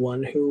 introduces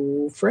one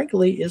who,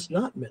 frankly, is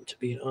not meant to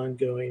be an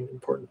ongoing,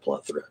 important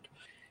plot thread,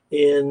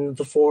 in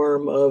the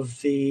form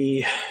of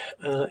the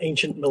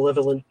ancient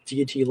malevolent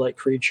deity-like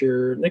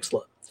creature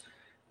Nixla.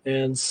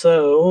 And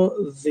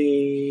so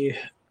the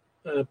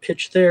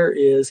pitch there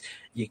is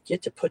you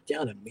get to put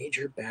down a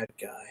major bad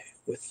guy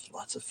with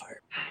lots of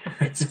fire.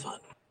 It's fun.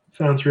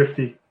 Sounds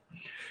rifty.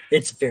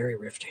 It's very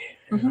rifty.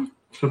 Mm-hmm.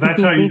 So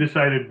that's how you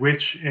decided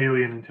which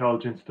alien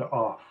intelligence to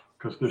off,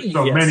 because there's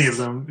so many of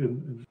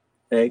them.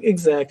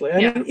 Exactly. I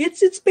mean,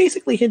 it's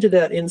basically hinted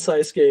at in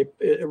Scyscape,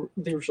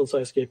 the original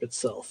Scyscape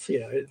itself.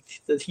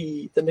 That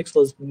the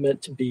Nixla is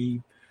meant to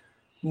be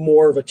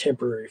more of a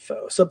temporary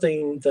foe,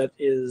 something that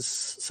is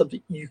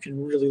something you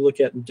can really look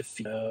at and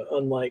defeat.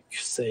 Unlike,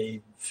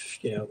 say,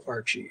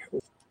 Archie,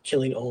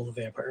 killing all the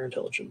vampire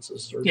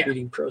intelligences or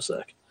beating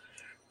Prosec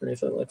or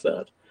anything like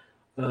that.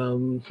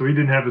 So he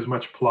didn't have as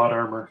much plot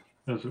armor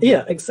as it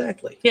was.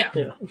 Exactly.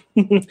 Yeah.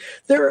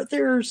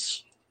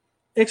 There's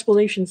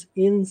explanations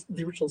in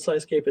the original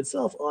Scyscape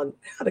itself on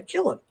how to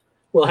kill him.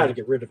 Well, how to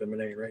get rid of him at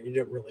any rate. You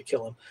don't really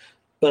kill him,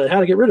 but how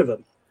to get rid of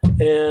him.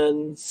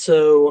 And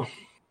so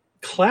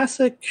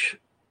classic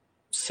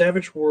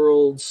Savage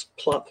Worlds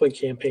plot point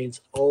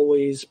campaigns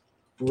always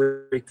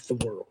break the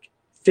world.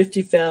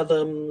 50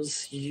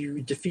 fathoms,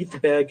 you defeat the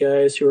bad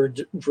guys who are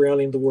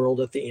drowning the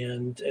world at the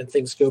end, and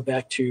things go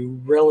back to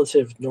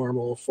relative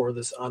normal for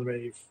this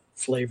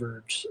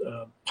anime-flavored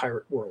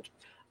pirate world.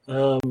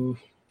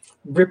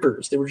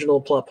 Rippers, the original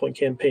plot point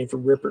campaign for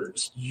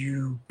Rippers,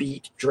 you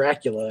beat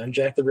Dracula and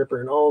Jack the Ripper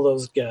and all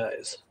those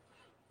guys.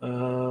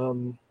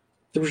 The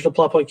original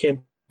plot point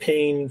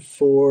campaign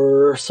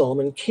for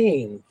Solomon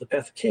Kane, the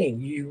Path of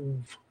Cain,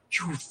 you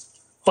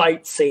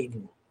fight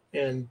Satan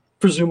and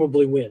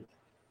presumably win.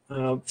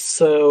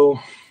 So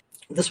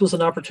this was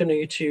an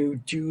opportunity to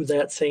do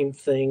that same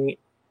thing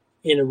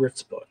in a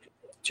Rifts book,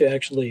 to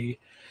actually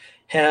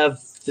have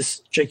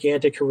this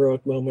gigantic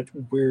heroic moment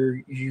where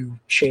you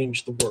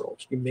change the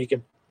world. You make a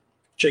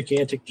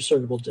gigantic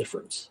discernible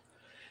difference.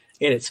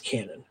 And it's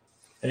canon.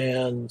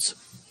 And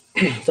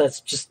that's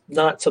just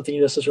not something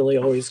you necessarily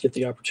always get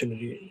the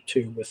opportunity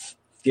to with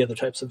the other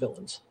types of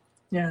villains.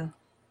 Yeah.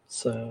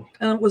 So.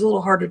 And it was a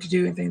little harder to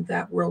do anything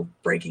that world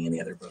breaking in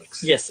the other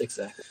books. Yes,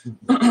 exactly.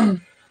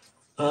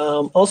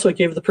 Also, it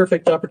gave the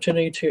perfect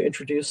opportunity to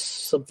introduce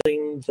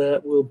something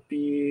that will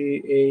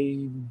be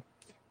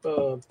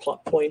a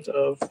plot point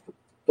of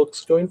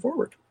books going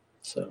forward.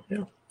 So,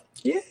 yeah.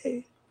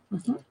 Yay!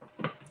 Mm-hmm.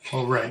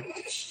 All right.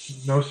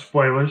 No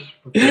spoilers.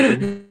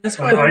 An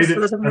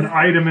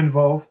item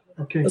involved.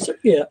 Okay.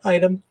 Yeah,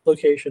 item,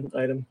 location,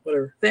 item,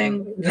 whatever.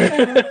 Thing.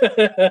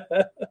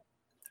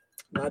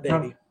 My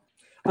baby.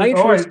 I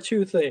introduced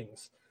two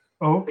things.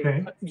 Oh,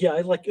 okay. Yeah,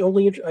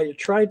 I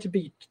tried to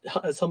be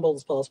as humble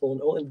as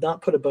possible and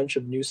not put a bunch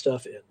of new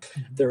stuff in.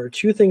 Mm-hmm. There are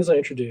two things I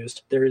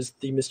introduced. There is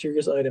the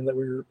mysterious item that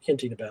we were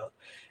hinting about,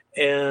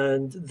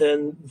 and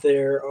then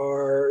there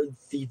are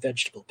the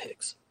vegetable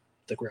pigs,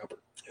 the grubber,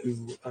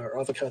 who are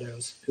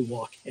avocados who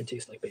walk and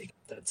taste like bacon.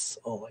 That's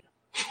all I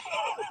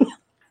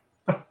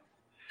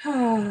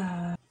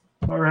know.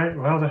 All right.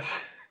 Well, that's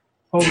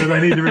hold it. I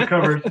need to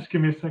recover. Just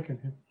give me a second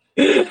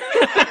here.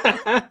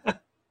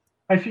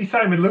 I see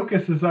Simon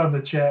Lucas is on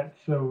the chat,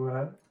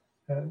 so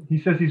he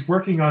says he's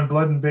working on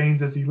Blood and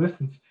Banes as he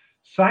listens.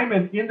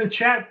 Simon, in the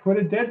chat, put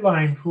a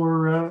deadline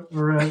for a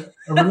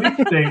release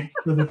date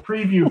for the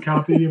preview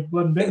copy of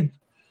Blood and Banes.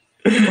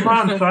 Come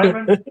on,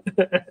 Simon.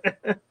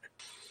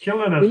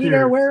 Killing us we need here.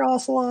 our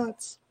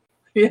were-ocelots.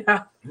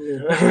 Yeah.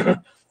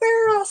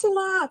 Where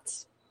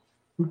ocelots?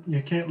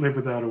 You can't live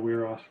without a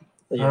weird awesome.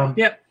 Yeah.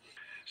 Yep.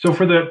 So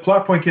for the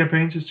plot point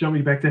campaign, just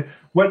jumping back there,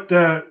 what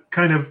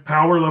kind of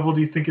power level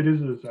do you think it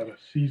is? Is that a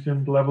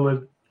seasoned level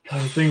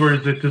kind of thing, or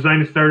is it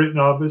designed to start at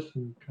novice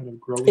and kind of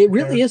grow? It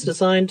really is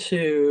designed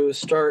to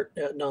start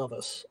at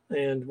novice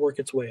and work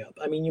its way up.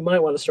 I mean, you might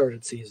want to start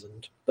at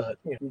seasoned, but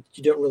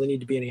you don't really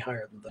need to be any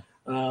higher than that.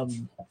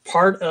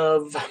 Part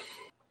of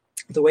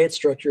the way it's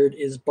structured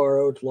is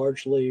borrowed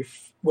largely,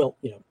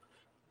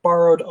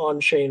 borrowed on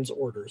Shane's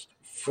orders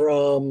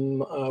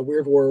from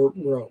Weird War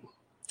Rome.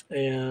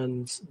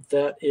 And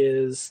that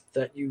is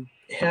that you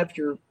have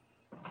your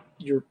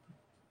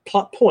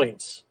plot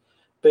points,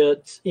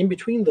 but in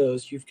between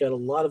those, you've got a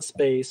lot of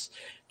space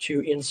to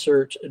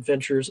insert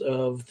adventures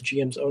of the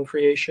GM's own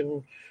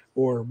creation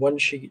or one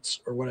sheets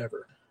or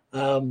whatever.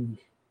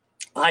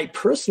 I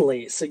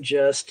personally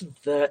suggest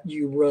that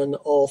you run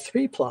all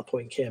 3 plot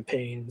point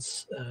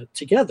campaigns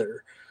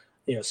together,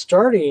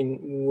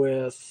 starting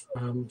with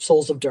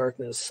Souls of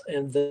Darkness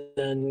and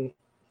then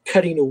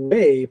cutting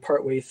away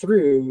partway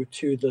through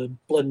to the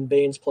Blood and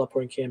Bane's plot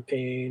point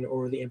campaign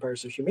or the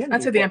Empires of Humanity.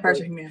 I'd say the Empires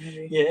of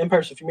Humanity. Yeah,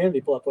 Empires of Humanity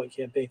plot point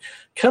campaign.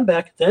 Come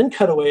back, then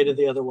cut away to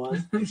the other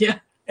one. Yeah.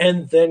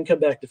 And then come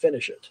back to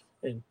finish it.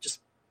 And just,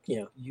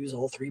 use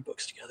all 3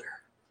 books together.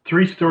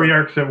 3 story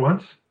arcs at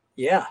once?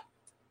 Yeah.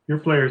 Your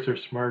players are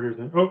smarter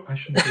than... Oh, I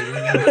shouldn't say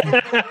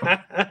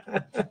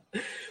that.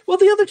 Well,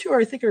 the other 2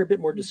 I think are a bit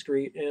more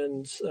discreet,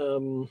 and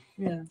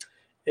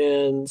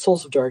and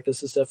Souls of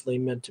Darkness is definitely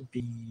meant to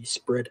be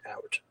spread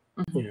out.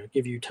 Mm-hmm.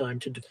 Give you time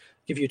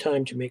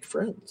to make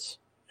friends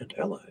and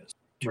allies.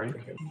 Right.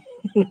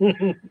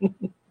 I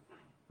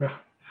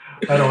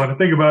don't want to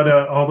think about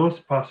all those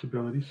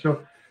possibilities.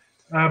 So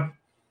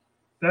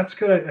that's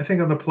good. I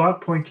think on the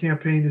plot point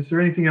campaign, is there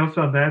anything else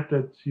on that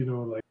that's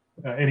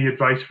any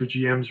advice for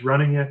GMs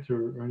running it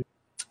or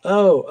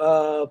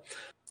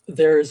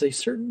there is a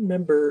certain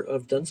member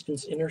of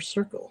Dunstan's inner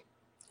circle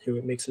who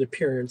makes an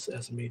appearance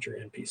as a major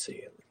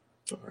NPC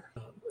or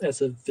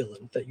as a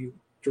villain that you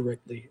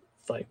directly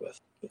fight with.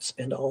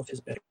 Spend all of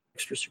his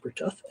extra super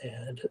tough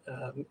and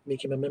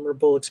make him a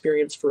memorable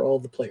experience for all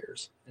the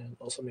players, and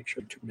also make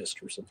sure to miss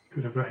or something.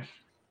 Good advice.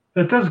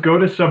 That does go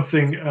to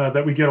something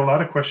that we get a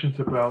lot of questions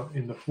about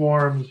in the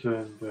forums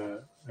and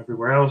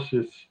everywhere else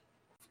is,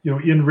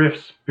 in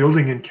Rifts,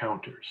 building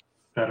encounters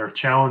that are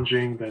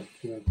challenging, that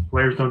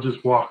players don't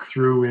just walk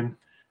through in,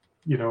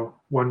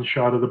 one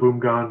shot of the boom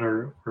gun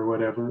or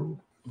whatever.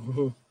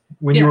 Mm-hmm.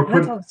 When you were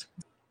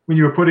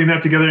putting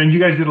that together, and you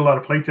guys did a lot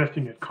of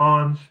playtesting at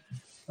cons,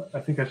 I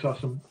think I saw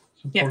some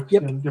folks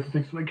and different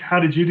things. Like, how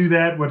did you do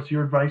that? What's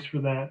your advice for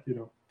that?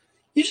 You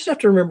just have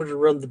to remember to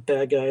run the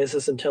bad guys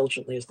as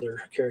intelligently as their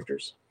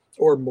characters,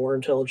 or more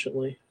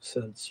intelligently,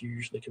 since you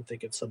usually can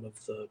think of some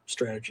of the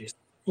strategies.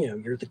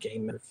 You're the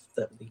game. If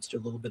that leads to a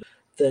little bit,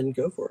 then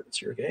go for it.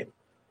 It's your game.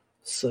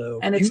 So,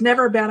 and it's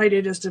never a bad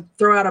idea just to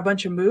throw out a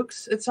bunch of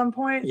mooks at some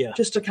point, yeah,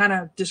 just to kind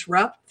of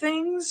disrupt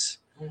things,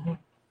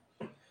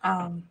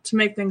 to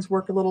make things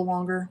work a little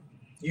longer.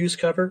 Use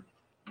cover.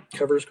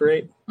 Cover's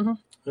great.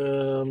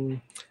 Mm-hmm.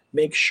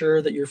 Make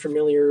sure that you're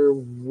familiar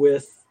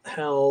with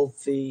how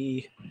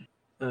the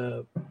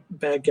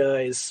bad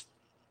guys'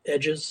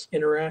 edges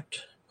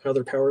interact, how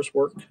their powers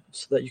work,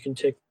 so that you can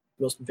take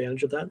most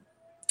advantage of that.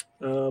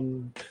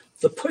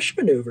 The push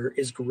maneuver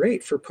is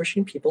great for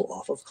pushing people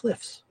off of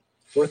cliffs,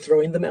 or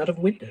throwing them out of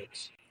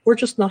windows, or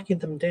just knocking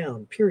them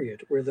down,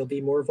 period, where they'll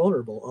be more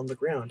vulnerable on the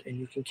ground and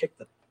you can kick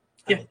them.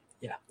 Yeah.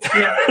 Yeah.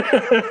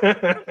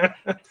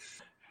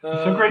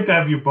 It's so great to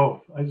have you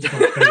both. I just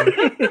want to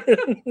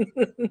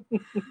say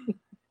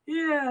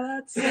yeah,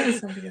 that's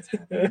something that's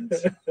happened.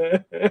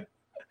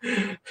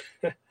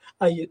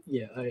 I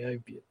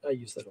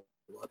use that a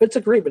lot, but it's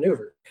a great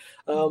maneuver.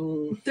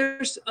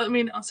 There's,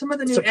 some of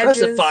the new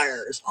suppressive edges.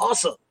 fire is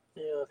awesome.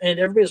 Yeah, and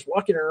everybody's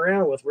walking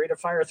around with rate of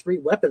fire 3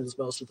 weapons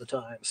most of the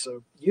time.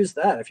 So use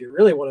that if you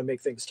really want to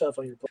make things tough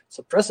on your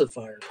suppressive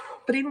fire.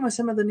 But even with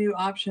some of the new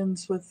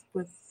options, with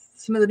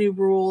some of the new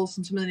rules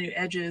and some of the new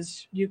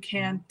edges, you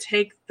can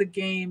take the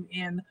game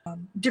in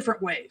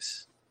different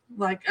ways.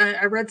 Like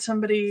I read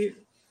somebody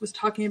was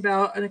talking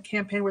about in a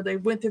campaign where they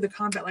went through the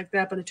combat like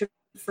that, but it took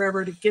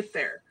forever to get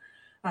there.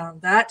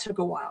 That took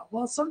a while.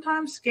 Well,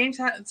 sometimes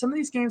some of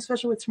these games,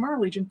 especially with Tomorrow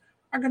Legion,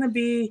 are going to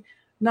be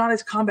not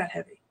as combat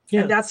heavy.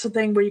 Yeah. And that's the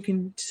thing where you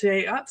can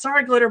say,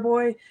 sorry, Glitter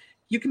Boy,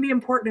 you can be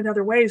important in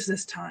other ways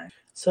this time.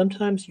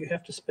 Sometimes you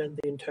have to spend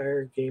the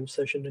entire game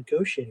session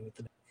negotiating with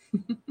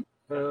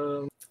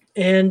them.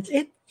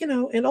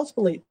 And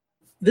ultimately,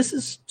 this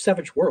is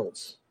Savage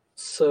Worlds.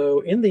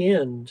 So in the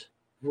end,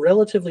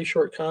 relatively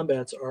short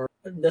combats are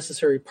a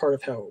necessary part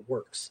of how it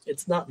works.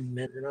 It's not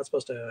meant, you're not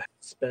supposed to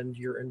spend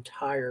your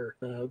entire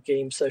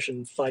game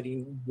session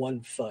fighting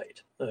one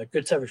fight. A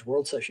good Savage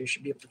World session, you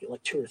should be able to get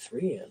like 2 or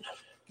 3 in.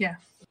 Yeah.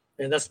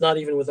 And that's not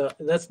even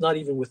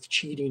with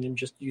cheating and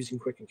just using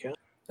quick encounter.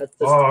 That's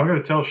I'm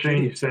going to tell Shane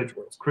beauty you of said Savage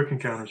Worlds. quick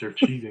encounters are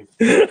cheating.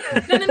 No.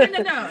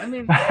 I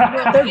mean,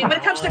 when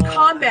it comes to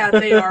combat,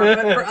 they are.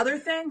 But for other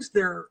things,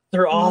 they're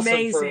awesome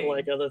amazing. for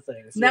like other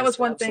things. And that Yes, was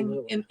one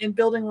absolutely. thing in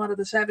building a lot of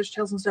the Savage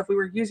Tales and stuff. We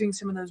were using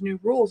some of those new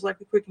rules, like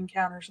the quick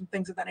encounters and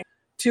things of that nature,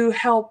 to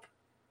help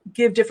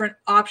give different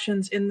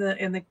options in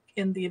the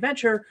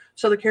adventure,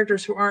 so the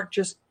characters who aren't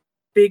just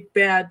big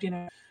bad,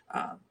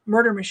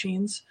 murder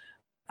machines,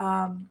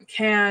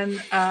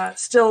 can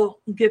still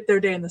get their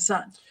day in the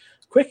sun.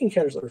 Quick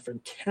encounters are a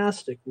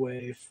fantastic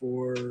way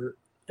for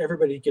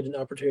everybody to get an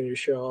opportunity to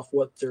show off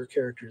what their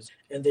characters,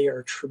 and they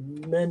are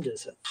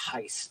tremendous at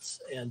heists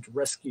and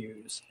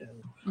rescues,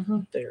 and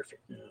they are,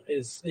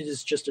 it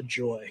is just a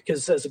joy,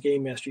 because as a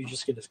game master you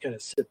just get to kind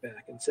of sit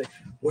back and say,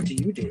 what do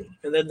you do?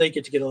 And then they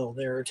get to get a little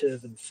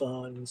narrative and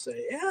fun and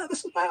say, yeah,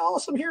 this is my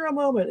awesome hero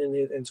moment, and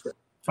it's great.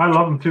 I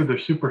love them too. They're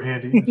super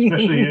handy,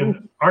 especially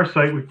in our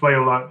site. We play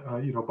a lot,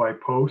 by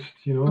post,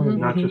 and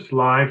not just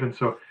live. And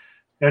so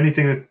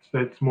anything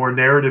that's more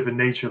narrative in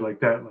nature like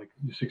that, like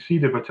you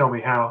succeeded, but tell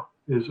me how,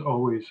 is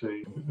always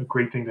a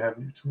great thing to have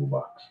in your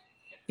toolbox.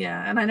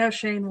 Yeah, and I know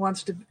Shane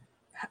wants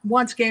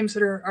games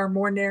that are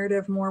more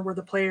narrative, more where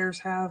the players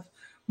have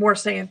more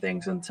say in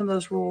things, and some of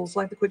those rules,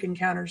 like the quick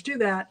encounters, do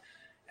that.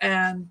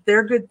 And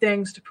they're good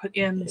things to put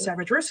in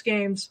Savage Risk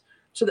games,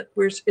 so that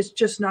it's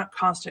just not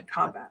constant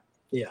combat.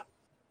 Yeah.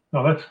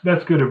 No,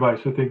 that's good advice.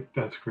 I think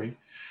that's great.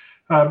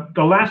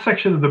 The last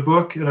section of the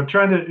book, and I'm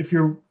trying to, if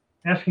you're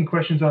asking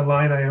questions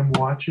online, I am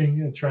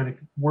watching and trying to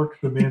work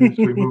them in as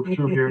we move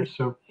through here.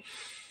 So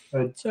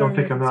I don't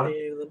think I'm not.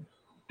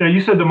 Yeah,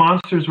 you said the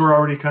monsters were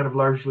already kind of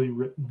largely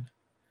written.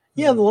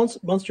 Yeah, the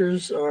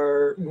monsters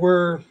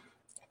were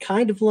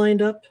kind of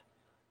lined up.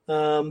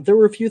 There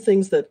were a few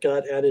things that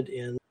got added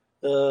in.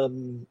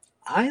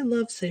 I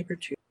love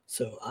Sabretooth,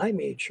 so I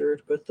made sure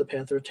to put the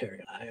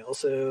Panther-Terrier. I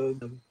also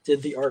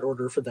did the art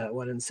order for that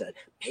one and said,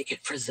 make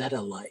it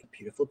Frazetta-like.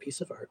 Beautiful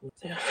piece of art.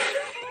 Yeah.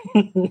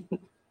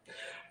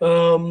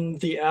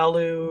 The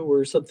Alu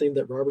were something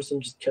that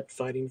Robertson just kept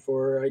fighting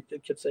for. I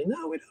kept saying,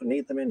 no, we don't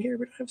need them in here.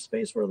 We don't have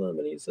space for them.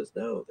 And he says,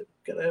 no, they've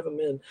got to have them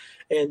in.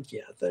 And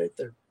yeah,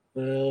 they're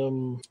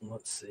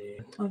let's see.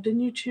 Oh,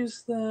 didn't you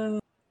choose the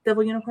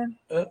Devil Unicorn?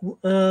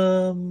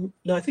 No,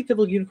 I think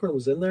Devil Unicorn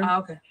was in there. Oh,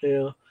 okay.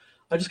 Yeah.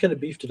 I just kind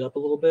of beefed it up a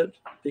little bit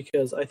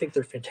because I think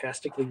they're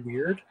fantastically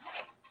weird.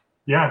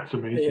 Yeah, it's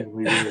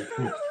amazingly weird.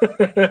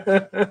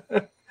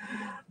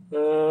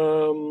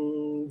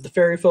 The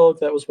fairy folk,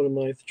 that was one of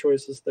my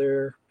choices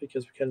there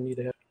because we kind of need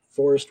to have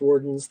forest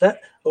wardens.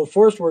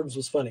 Forest wardens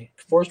was funny.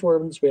 Forest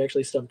wardens, we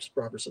actually stumped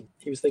Robertson.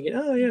 He was thinking,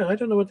 oh yeah, I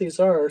don't know what these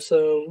are,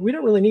 so we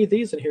don't really need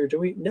these in here, do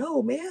we?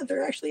 No, man,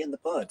 they're actually in the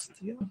books.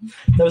 Yeah.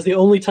 That was the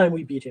only time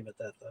we beat him at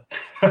that,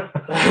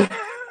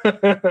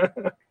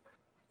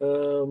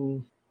 though.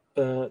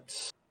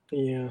 But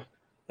yeah.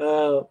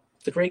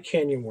 The Great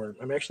Canyon Worm.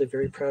 I'm actually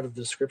very proud of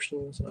the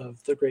descriptions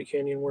of the Great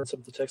Canyon Worm, some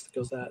of the text that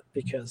goes that,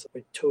 because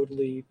I'm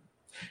totally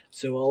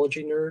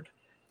zoology nerd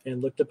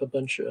and looked up a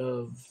bunch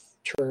of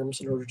terms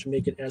in order to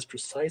make it as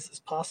precise as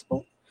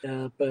possible,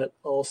 but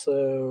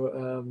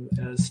also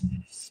as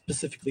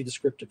specifically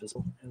descriptive as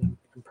well. And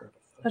I'm proud of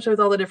that. Especially with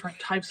all the different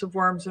types of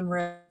worms and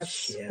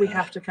rifts, we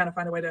have to kind of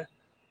find a way to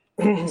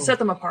set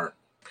them apart.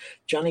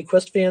 Johnny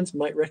Quest fans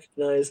might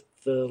recognize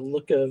the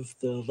look of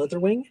the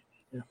Leatherwing.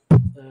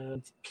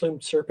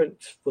 Plumed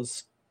Serpent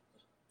was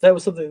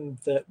something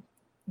that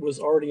was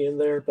already in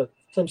there, but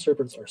Plumed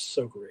Serpents are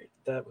so great.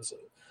 That was a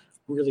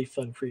really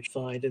fun creature to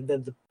find, and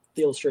then the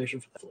illustration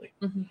for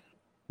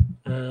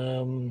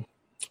that.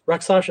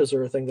 Rakshasas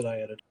are a thing that I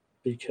added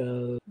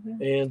because,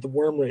 and the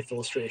Worm Wraith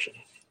illustration.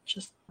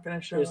 It's not going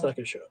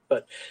to show up,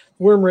 but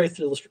Worm Wraith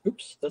illustration.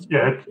 Oops, that's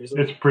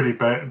it's pretty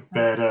bad.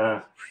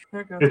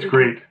 It's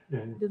great.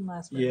 It didn't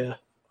last. Yeah.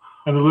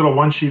 And the little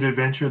one-sheet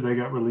adventure they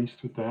got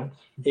released with that.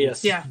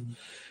 Yes. Yeah.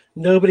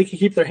 Nobody can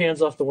keep their hands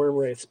off the Worm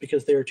Wraiths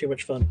because they are too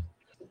much fun.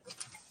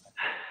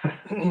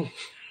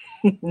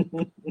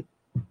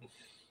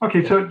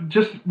 Okay, so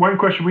just one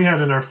question we had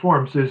in our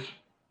forums is,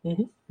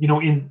 and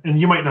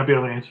you might not be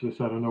able to answer this,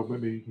 I don't know, but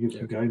maybe you can give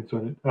some guidance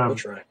on it. I'll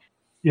try.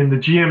 In the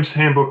GM's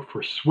handbook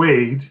for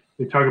Suede,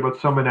 they talk about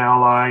summon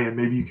ally, and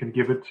maybe you can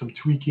give it some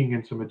tweaking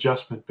and some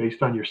adjustment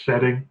based on your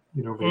setting,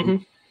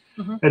 maybe.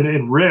 And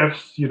in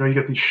Rifts, you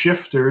got these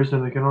shifters,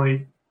 and they can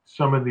only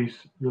summon these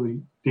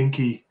really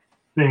dinky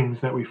things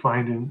that we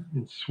find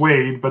in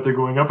Suede, but they're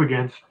going up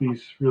against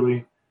these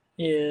really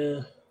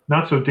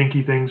not so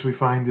dinky things we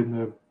find in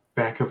the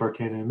back of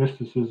Arcana and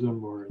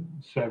Mysticism or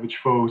Savage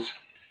Foes.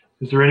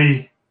 Is there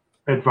any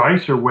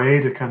advice or way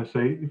to kind of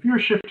say, if you're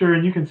a shifter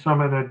and you can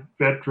summon a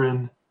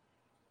veteran,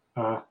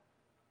 or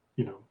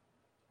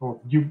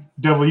you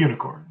Devil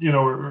Unicorn,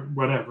 or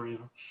whatever,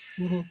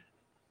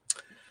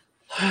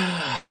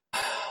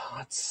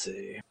 Let's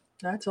see.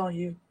 That's all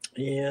you.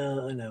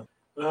 Yeah, I know.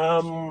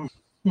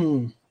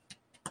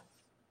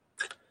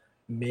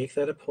 Make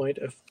that a point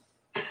of.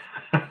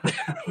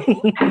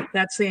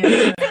 That's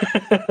the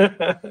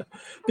answer.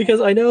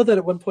 Because I know that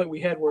at one point we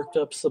had worked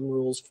up some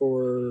rules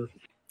for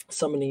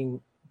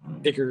summoning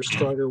bigger,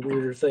 stronger,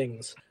 weirder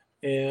things.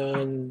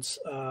 And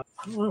I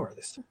don't know, are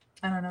they still?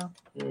 I don't know.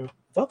 Yeah,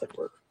 I thought they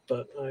were,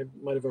 but I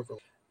might have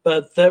overlooked.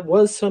 But that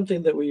was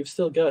something that we've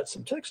still got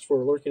some text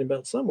for lurking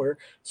about somewhere.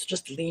 So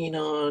just lean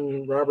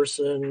on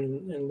Robertson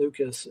and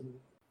Lucas and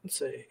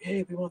say,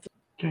 hey, we want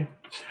Okay.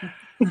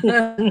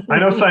 I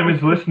know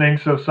Simon's listening,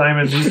 so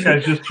Simon, these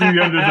guys just threw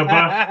you under the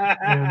bus,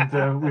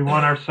 and we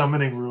want our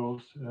summoning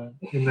rules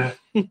in that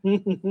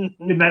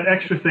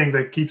extra thing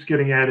that keeps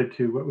getting added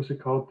to. What was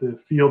it called? The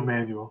field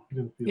manual.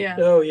 Yeah.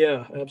 Oh,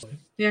 yeah, absolutely.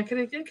 Yeah, it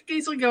could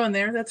easily go in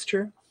there. That's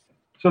true.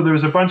 So there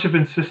was a bunch of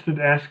insistent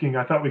asking.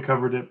 I thought we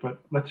covered it, but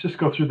let's just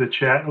go through the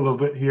chat a little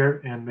bit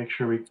here and make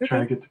sure we try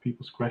to get to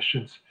people's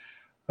questions.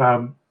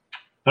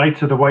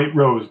 Knights of the White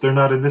Rose. They're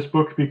not in this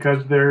book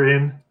because they're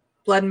in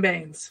Blood and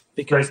Banes.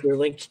 Because they're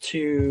linked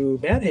to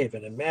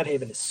Madhaven, and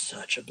Madhaven is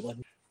such a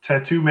blood.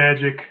 Tattoo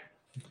magic.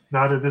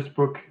 Not in this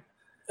book.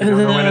 I don't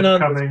know when it's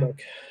coming.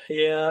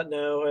 Yeah,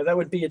 no, that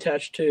would be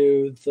attached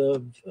to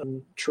the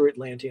True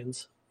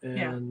Atlanteans,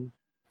 and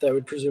that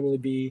would presumably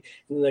be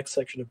in the next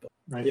section of book,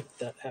 if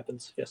that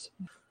happens. Yes,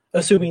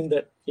 assuming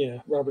that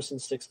Robertson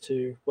sticks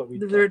to what we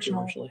did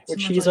originally,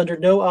 which he's under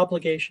no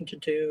obligation to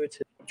do. It's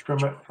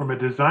from a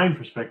design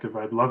perspective,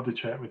 I'd love to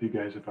chat with you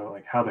guys about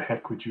like how the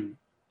heck would you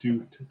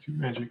do tattoo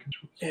magic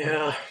controls.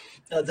 Yeah,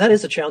 that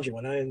is a challenging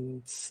one. I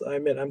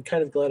admit, I'm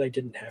kind of glad I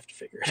didn't have to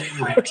figure it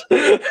out.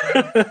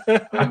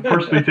 I've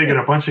personally taken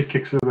a bunch of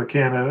kicks of the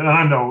can, and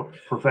I'm no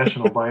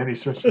professional by any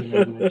stretch of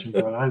the imagination,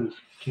 but I just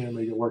can't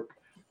make it work.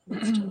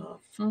 It's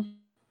tough.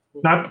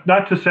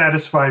 Not to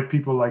satisfy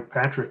people like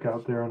Patrick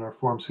out there on our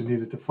forums who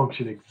need it to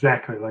function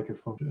exactly like it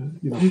functions,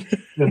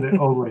 in the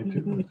old way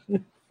too.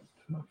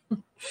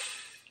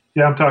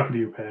 Yeah, I'm talking to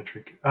you,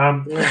 Patrick.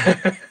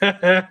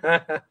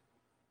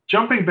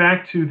 Jumping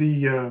back to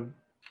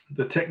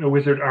the Techno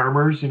Wizard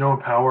armors,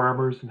 power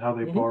armors, and how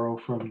they borrow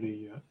from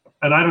the.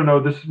 And I don't know,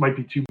 this might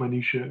be too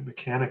minutia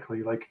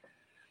mechanically. Like,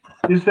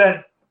 is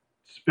that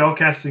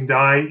spellcasting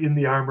die in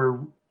the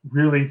armor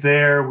really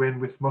there when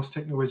with most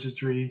Techno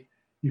Wizardry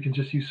you can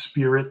just use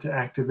Spirit to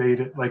activate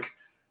it? Like,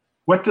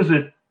 what does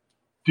it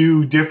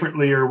do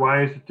differently, or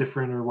why is it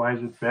different, or why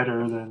is it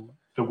better than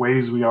the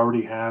ways we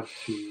already have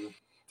to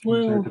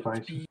use our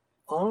devices?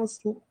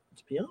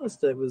 To be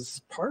honest, it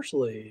was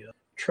partially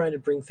trying to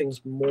bring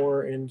things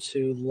more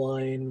into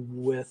line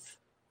with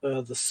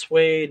the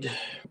Suede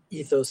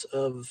ethos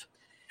of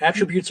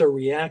attributes are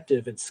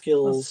reactive and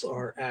skills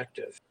are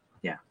active.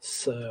 Yeah.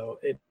 So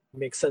it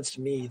makes sense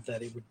to me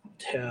that it would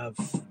have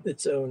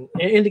its own.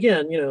 And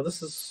again,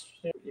 this is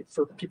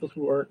for people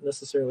who aren't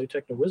necessarily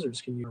techno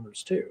wizards can use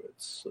armors too.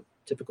 It's a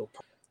typical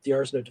part. The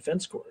Arsno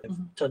Defense Corps.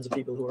 Tons of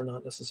people who are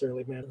not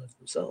necessarily man enough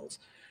themselves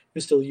who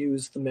still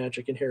use the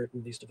magic inherent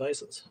in these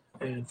devices.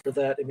 And for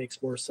that, it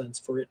makes more sense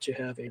for it to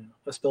have a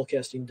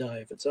spellcasting die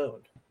of its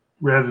own.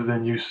 Rather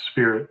than use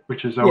Spirit,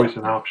 which is always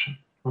an option.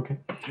 Okay.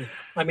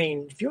 I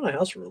mean, if you want to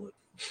house rule it.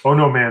 Oh,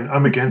 no, man.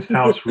 I'm against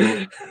house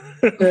rules.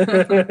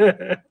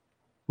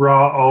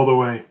 Raw all the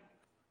way.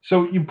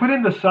 So you put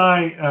in the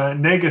Psi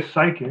Nega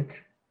Psychic,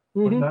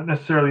 but not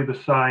necessarily the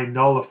Psi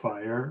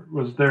Nullifier.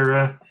 Was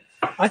there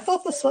I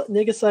thought the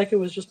Nega Psychic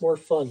was just more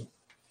fun.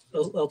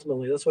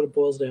 Ultimately, that's what it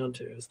boils down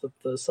to, is that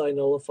the Psi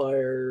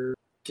Nullifier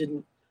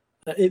didn't...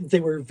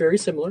 they were very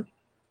similar.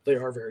 They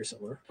are very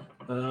similar.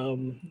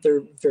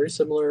 They're very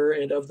similar,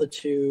 and of the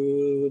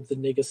two, the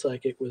Nega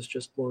Psychic was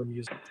just more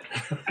amusing.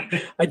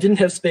 I didn't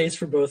have space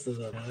for both of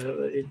them.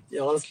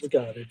 Honestly,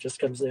 God, it just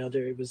comes down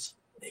to it was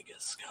Nega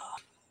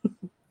Scott.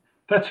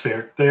 That's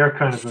fair. They are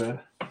kind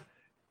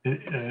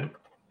of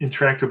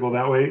intractable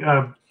that way.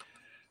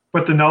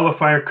 But the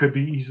Nullifier could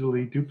be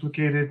easily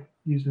duplicated,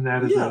 using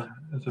that as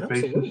a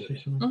basis or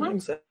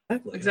something.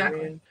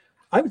 Exactly.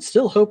 I would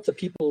still hope that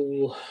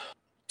people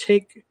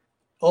take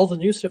all the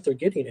new stuff they're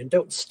getting and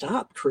don't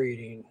stop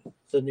creating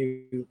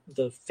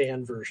the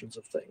fan versions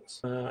of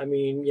things.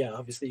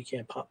 Obviously you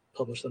can't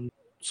publish them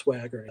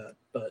swag or that,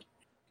 but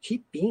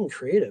keep being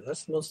creative.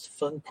 That's the most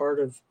fun part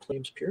of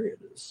Claims period,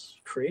 is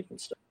creating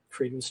stuff,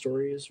 creating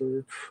stories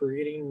or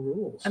creating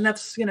rules. And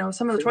that's,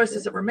 some of the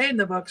choices that were made in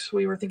the books,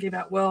 we were thinking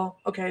about, well,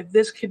 okay,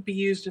 this could be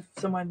used if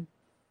someone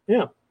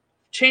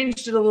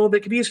changed it a little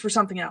bit, could be used for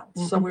something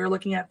else. So we were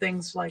looking at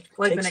things like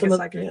the Nega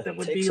Psychic that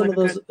would be some like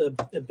of those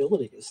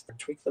abilities and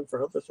tweak them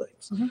for other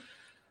things.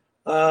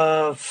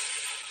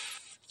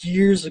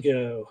 Years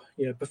ago,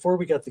 before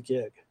we got the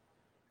gig,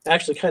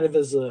 actually kind of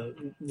as a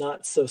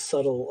not so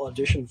subtle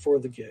audition for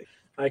the gig,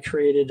 I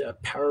created a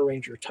Power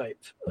Ranger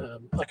type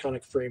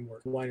iconic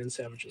framework, Wine and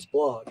Savage's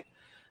blog,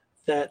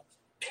 that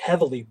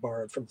heavily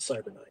borrowed from the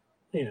Cyber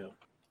Knight.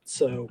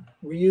 So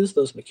we use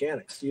those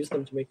mechanics, use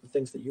them to make the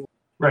things that you want.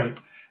 Right.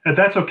 And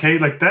that's okay.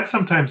 Like, that's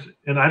sometimes,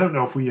 and I don't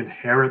know if we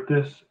inherit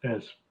this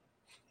as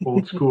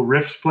old school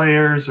Rifts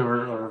players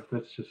or if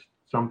that's just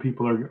some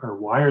people are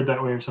wired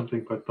that way or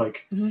something, but like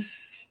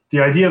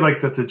the idea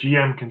like that the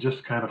GM can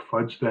just kind of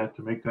fudge that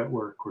to make that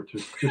work, or to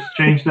just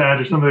change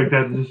that or something like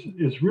that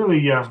is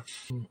really, I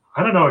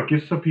don't know, it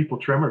gives some people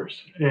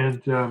tremors.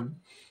 And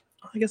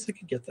I guess I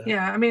could get that.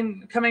 Yeah, I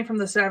mean, coming from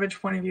the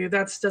Savage point of view,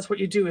 that's what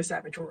you do with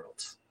Savage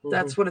Worlds.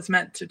 That's what it's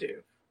meant to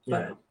do.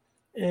 But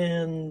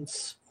And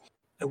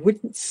I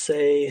wouldn't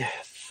say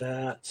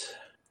that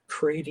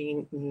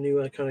creating new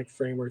iconic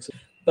frameworks,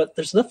 but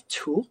there's enough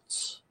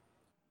tools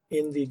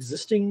in the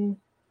existing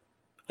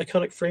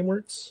iconic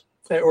frameworks,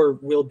 or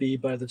will be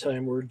by the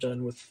time we're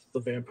done with the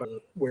vampire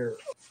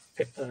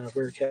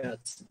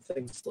cats,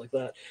 things like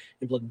that,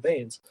 in Blood and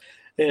Veins,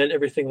 and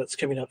everything that's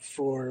coming up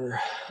for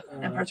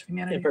Empires of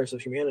Humanity. Empires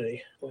of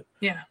Humanity.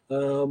 Yeah.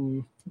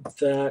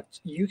 That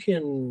you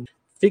can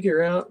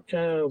figure out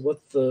kind of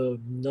what the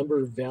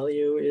number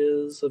value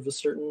is of a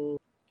certain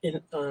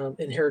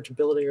inherent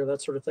ability or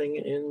that sort of thing,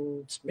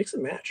 and mix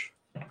and match.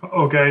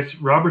 Oh, guys,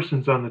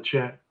 Robertson's on the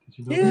chat. Did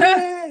you know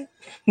that?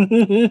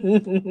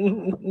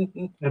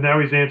 And now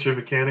he's answering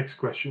mechanics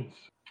questions.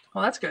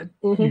 Well, that's good.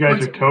 You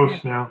guys are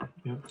toast now.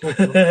 Yeah.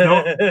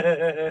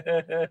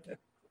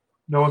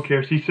 No one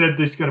cares. He said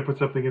he's going to put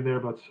something in there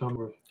about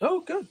Sunworth.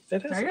 Oh, good.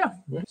 Fantastic. There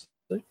you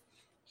go.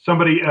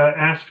 Somebody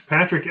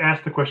Patrick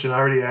asked the question I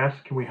already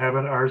asked. Can we have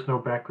an Ars No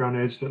background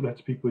edge that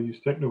lets people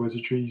use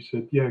techno-wizardry? You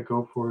said, yeah,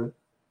 go for it.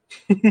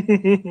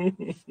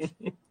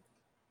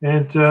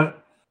 And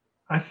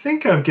I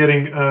think I'm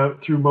getting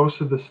through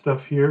most of the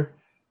stuff here.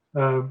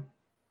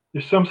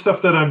 There's some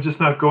stuff that I'm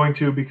just not going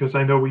to because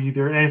I know we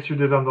either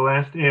answered it on the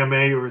last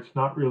AMA or it's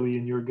not really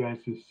in your guys'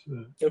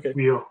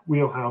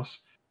 wheelhouse.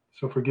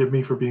 So forgive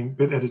me for being a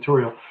bit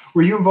editorial.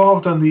 Were you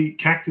involved on the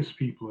Cactus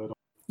People at all?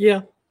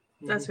 Yeah.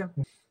 That's him.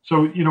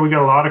 So, we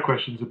got a lot of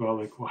questions about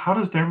well, how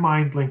does their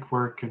mind link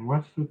work and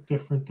what's the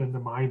different than the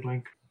mind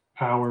link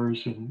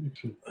powers?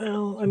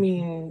 Well, I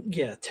mean,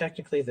 yeah,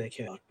 technically they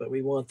can, but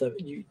we want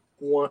you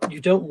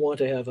don't want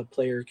to have a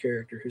player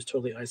character who's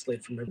totally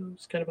isolated from everyone.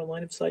 It's kind of a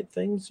line of sight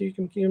thing, so you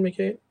can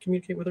communicate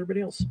with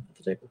everybody else at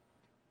the table.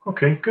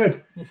 Okay,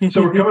 good.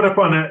 So we're coming up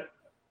on that.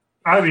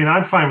 I mean,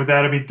 I'm fine with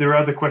that. I mean, there are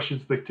other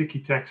questions like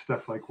ticky-tack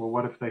stuff like, well,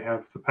 what if they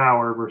have the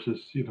power versus,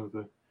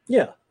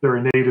 their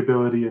innate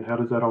ability and how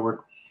does that all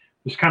work?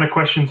 There's kind of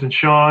questions, and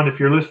Sean, if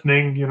you're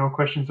listening,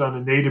 questions on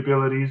innate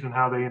abilities and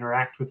how they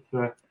interact with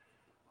the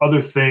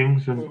other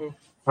things, and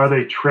are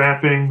they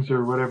trappings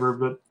or whatever,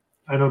 but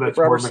I know that's if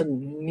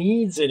Robertson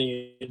needs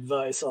any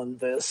advice on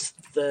this,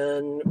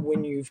 then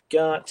when you've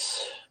got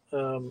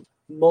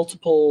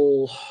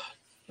multiple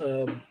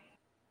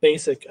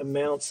basic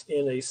amounts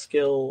in a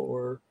skill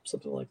or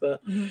something like that,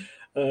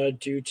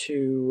 due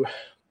to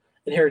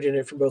inheriting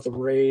it from both a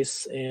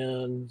race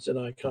and an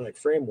iconic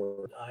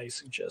framework, I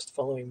suggest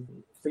following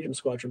Freedom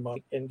Squadron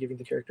model and giving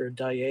the character a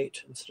die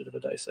 8 instead of a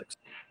die 6.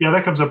 Yeah,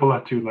 that comes up a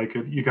lot too. Like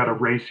you got a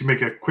race, you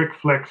make a quick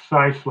flex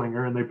side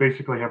slinger, and they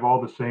basically have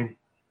all the same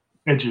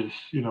edges,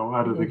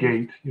 out of the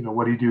gate.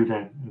 What do you do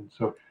then? And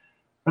so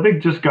I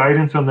think just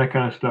guidance on that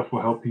kind of stuff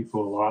will help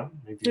people a lot.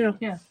 Maybe.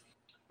 Yeah.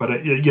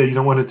 But you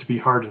don't want it to be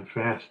hard and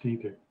fast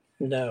either.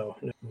 No.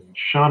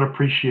 Sean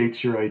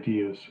appreciates your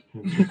ideas.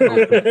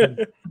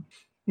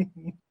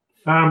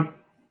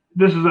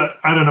 This is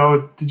I don't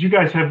know, did you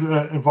guys have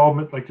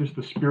involvement, like there's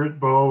the spirit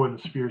bow and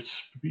the spirit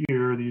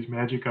spear, these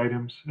magic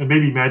items, and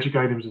maybe magic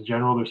items in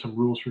general, there's some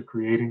rules for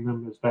creating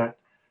them. Is that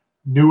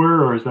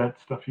newer or is that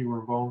stuff you were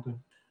involved in?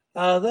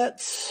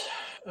 That's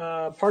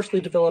partially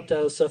developed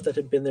out of stuff that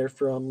had been there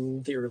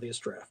from the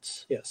earliest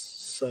drafts, yes.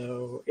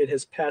 So it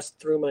has passed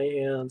through my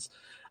hands,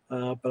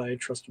 but I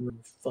trust him to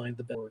find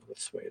the board with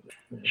Swade.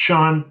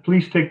 Sean,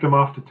 please take them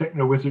off the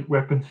Techno-Wizard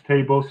weapons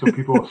table so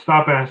people will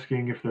stop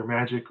asking if they're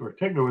magic or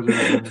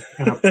Techno-Wizard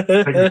and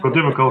technical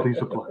difficulties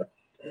apply.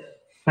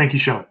 Thank you,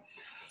 Sean.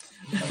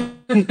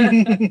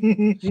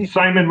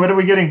 Simon, what are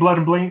we getting? Blood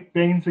and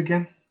Veins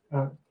again?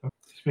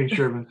 Just make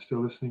sure everyone's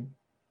still listening.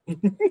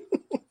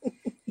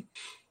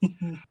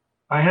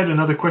 I had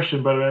another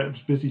question, but I was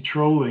busy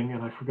trolling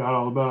and I forgot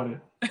all about it.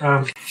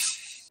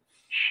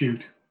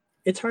 Shoot.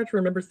 It's hard to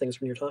remember things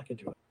when you're talking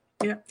to it.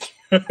 Yeah.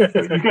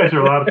 You guys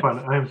are a lot of fun.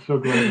 I am so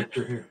glad that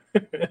you're here.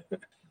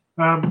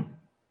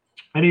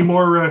 Any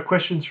more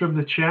questions from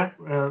the chat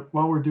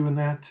while we're doing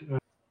that?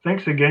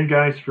 Thanks again,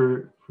 guys,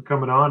 for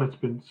coming on. It's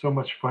been so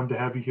much fun to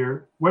have you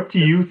here. What do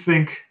you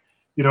think,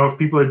 if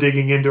people are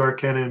digging into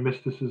Arcana and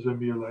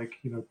mysticism, you're like,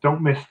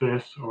 don't miss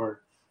this,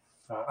 or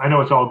I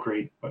know it's all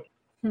great, but.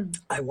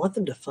 I want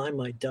them to find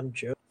my dumb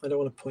joke. I don't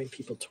want to point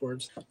people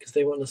towards them because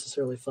they won't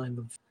necessarily find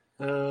them.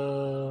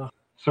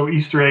 So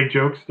Easter egg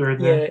jokes, they're in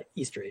there? Yeah,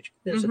 Easter egg.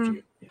 There's a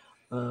few.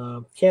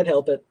 Yeah. Can't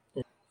help it.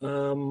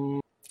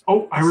 Oh,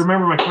 I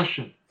remember my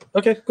question.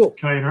 Okay, cool.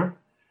 Can I interrupt?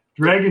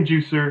 Dragon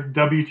Juicer,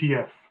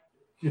 WTF.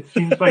 It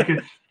seems like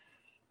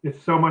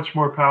it's so much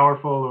more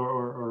powerful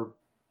or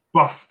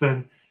buff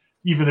than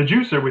even a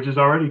Juicer, which is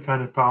already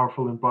kind of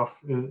powerful and buff.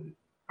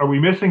 Are we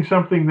missing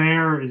something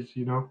there? Is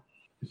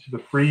the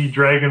free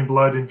dragon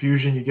blood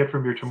infusion you get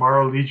from your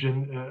Tomorrow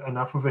Legion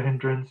enough of a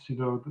hindrance,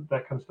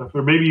 that kind of stuff?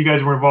 Or maybe you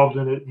guys were involved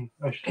in it and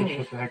I should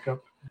shut the heck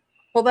up.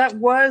 Well, that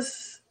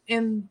was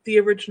in the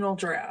original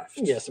draft.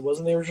 Yes, it was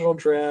in the original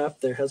draft.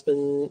 There have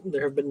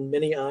been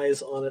many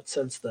eyes on it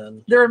since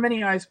then. There were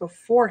many eyes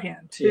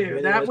beforehand, too.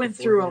 Yeah, that went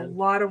through a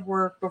lot of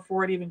work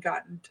before it even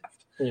got in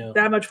draft. Yeah.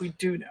 That much we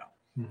do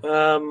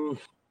know.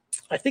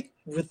 I think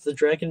with the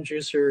Dragon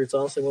Juicer, it's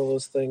also one of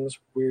those things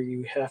where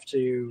you have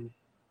to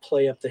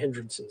play up the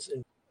hindrances,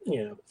 and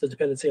the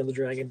dependency on the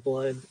dragon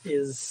blood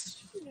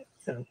is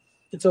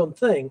its own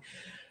thing.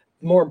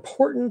 More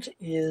important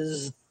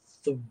is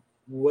the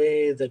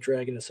way that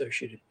dragon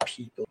associated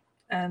people.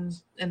 And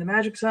in the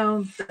Magic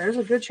Zone, there's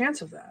a good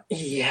chance of that.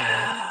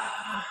 Yeah.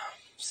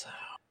 So.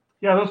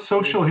 Yeah, those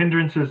social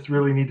hindrances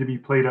really need to be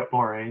played up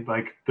more, eh?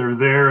 Like they're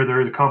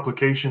the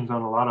complications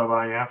on a lot of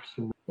IFs,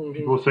 and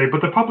people say,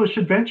 but the published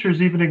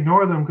adventures even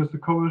ignore them because the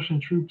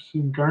coalition troops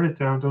in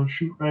Garnettown don't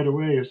shoot right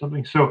away or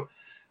something. So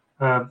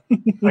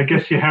I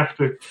guess you have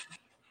to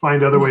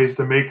find other ways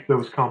to make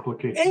those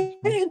complications.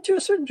 And to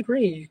a certain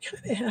degree, you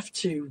kind of have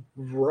to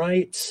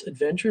write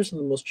adventures in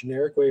the most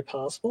generic way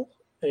possible.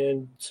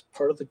 And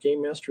part of the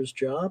game master's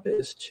job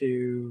is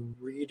to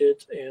read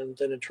it and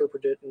then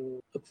interpret it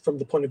from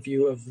the point of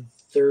view of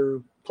their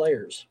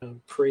players.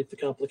 Create the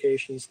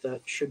complications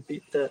that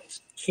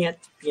can't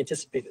be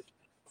anticipated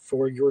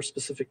for your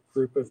specific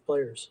group of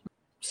players.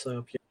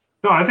 So yeah.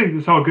 No, I think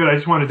it's all good. I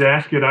just wanted to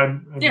ask it. No.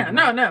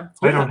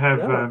 I don't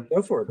have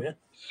go for it, man.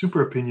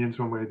 Super opinions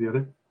one way or the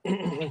other.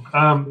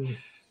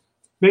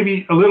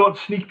 Maybe a little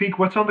sneak peek.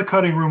 What's on the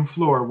cutting room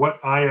floor? What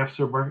IFs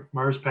or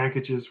Mars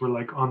packages were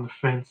like on the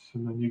fence,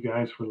 and then you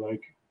guys were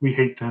like, we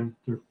hate them,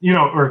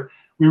 or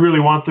we really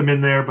want them in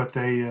there, but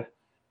they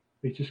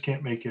just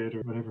can't make it,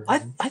 or whatever. I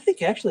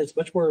think actually it's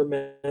much more a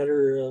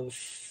matter of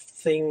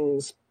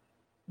things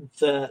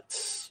that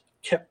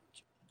kept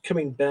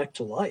coming back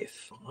to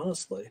life.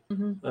 Honestly,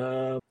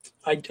 I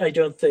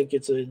don't think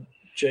it's a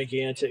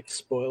gigantic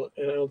spoiler.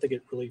 I don't think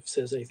it really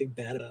says anything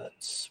bad about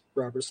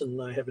Robertson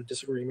and I have a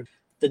disagreement.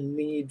 The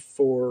need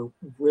for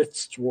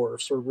Rifts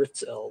dwarfs or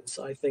Rifts elves,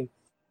 I think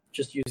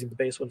just using the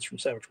base ones from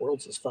Savage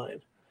Worlds is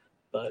fine.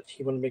 But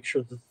you want to make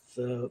sure that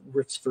the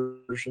Rifts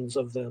versions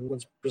of them,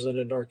 once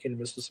presented in Arcane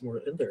Mysticism, are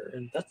in there.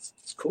 And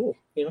that's cool,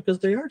 because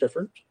they are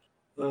different.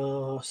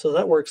 So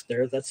that works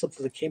there. That's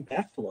something that came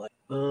back to life.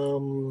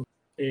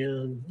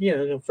 And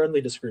yeah,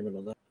 friendly disagreement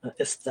on that.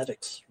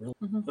 Aesthetics, really.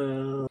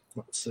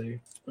 Let's see.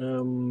 I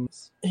don't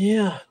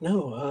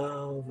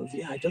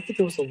think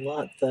there was a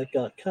lot that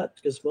got cut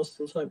because most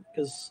of the time,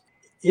 because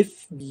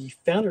if we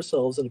found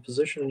ourselves in a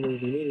position where we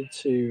needed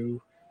to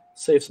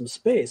save some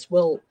space,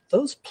 well,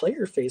 those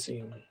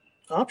player-facing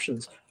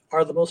options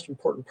are the most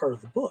important part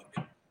of the book.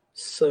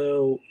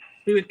 So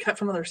we would cut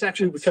from other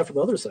sections. We would cut from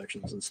other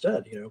sections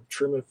instead.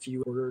 Trim a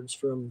few words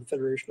from the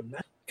Federation of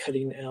Magic,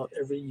 cutting out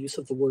every use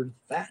of the word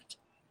that,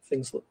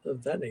 things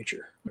of that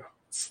nature.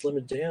 Slim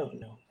it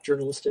down,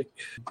 journalistic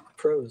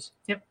prose.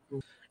 Yep.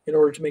 In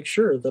order to make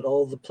sure that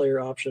all the player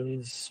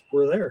options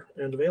were there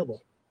and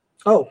available.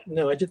 Oh,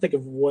 no, I did think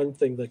of one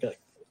thing that got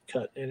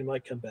cut, and it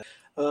might come back.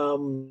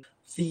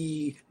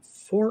 The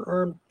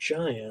four-armed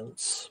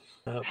giants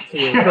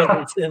who are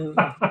present in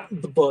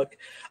the book.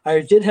 I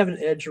did have an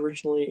edge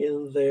originally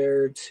in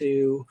there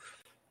that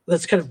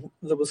was kind of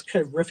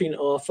riffing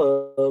off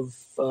of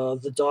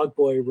the Dog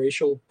Boy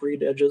racial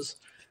breed edges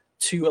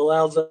to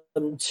allow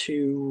them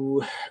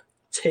to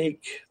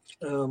take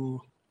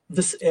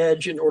this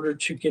edge in order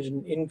to get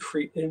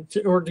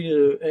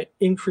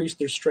increase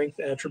their strength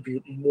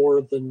attribute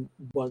more than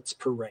once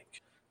per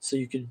rank. So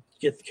you could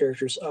get the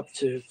characters up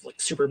to like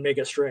super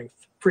mega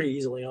strength pretty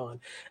easily on,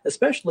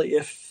 especially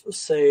if,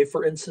 say,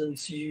 for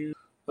instance, you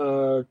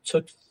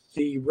took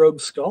the Rogue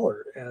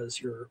Scholar as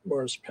your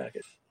Mars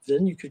package.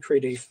 Then you could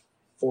create a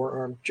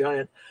four-armed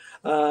giant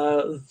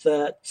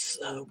that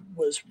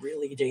was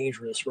really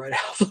dangerous right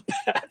off the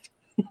bat.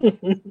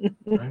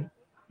 Right.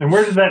 And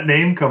where did that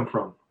name come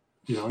from?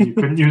 You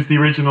couldn't use the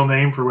original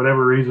name for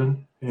whatever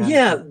reason.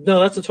 Yeah, no,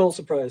 that's a total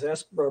surprise.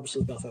 Ask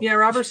Robertson about that. Yeah,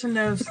 Robertson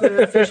knows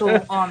the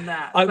official on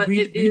that.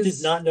 We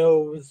did not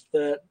know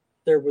that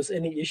there was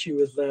any issue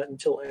with that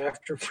until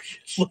after we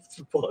looked at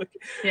the book.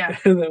 Yeah.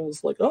 And then it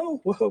was like,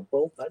 oh,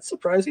 well, that's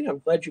surprising. I'm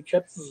glad you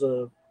kept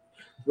the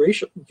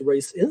race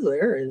in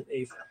there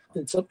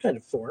in some kind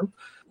of form.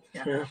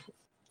 Yeah.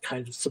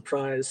 Kind of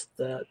surprised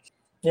that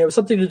it was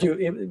something to do.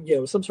 It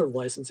was some sort of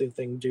licensing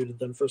thing due to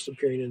them first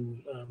appearing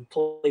in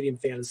Palladium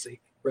Fantasy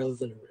rather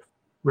than in Rift.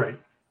 Right.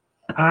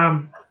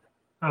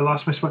 I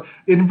lost my spot.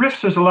 In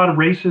Rifts, there's a lot of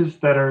races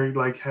that are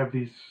like have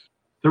these.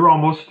 They're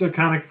almost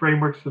iconic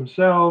frameworks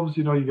themselves.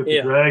 You get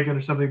the dragon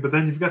or something, but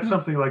then you've got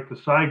something like the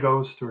Psy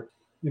Ghost or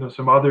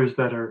some others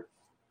that are,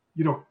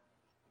 I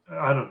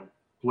don't know.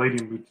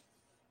 Palladium would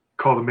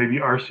call them maybe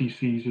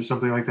RCCs or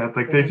something like that.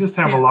 Like they just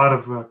have a lot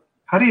of.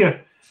 How do you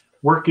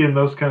work in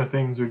those kind of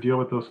things or deal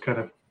with those kind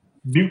of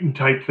mutant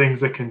type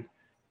things that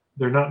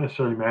they're not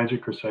necessarily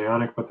magic or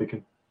psionic, but they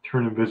can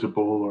turn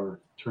invisible or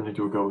turn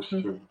into a ghost.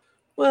 Mm-hmm.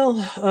 Well,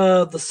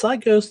 the Psy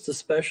Ghosts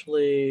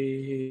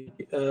especially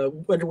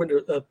underwent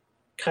a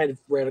kind of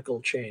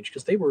radical change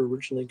because they were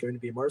originally going to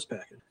be a Mars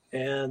package.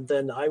 And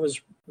then I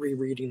was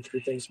rereading through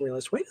things and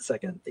realized, wait a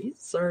second,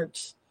 this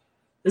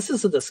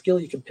isn't a skill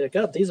you can pick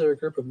up. These are a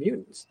group of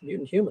mutant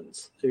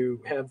humans who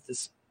have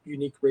this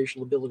unique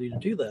racial ability to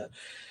do that.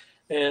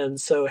 And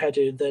so I had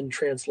to then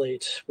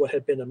translate what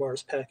had been a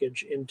Mars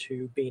package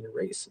into being a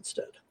race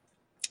instead.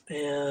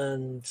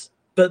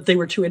 but they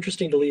were too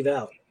interesting to leave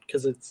out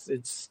because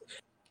it's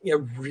a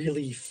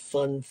really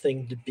fun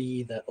thing to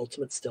be that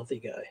ultimate stealthy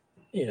guy,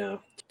 to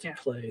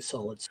play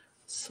solid.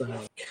 So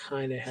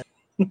kind of had.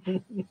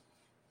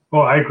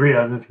 Well, I agree.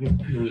 I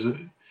think there's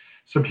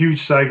some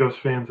huge Cygos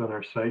fans on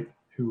our site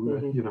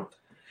who,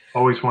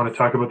 always want to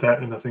talk about that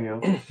and nothing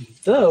else.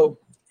 Though,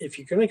 if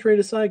you're going to create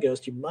a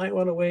Cygos, you might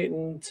want to wait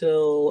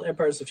until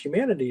Empires of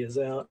Humanity is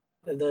out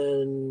and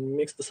then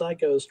mix the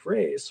Cygos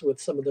race with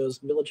some of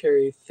those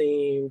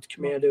military-themed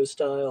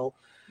commando-style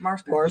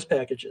Mars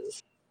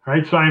packages. All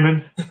right,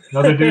 Simon,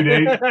 another due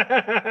date.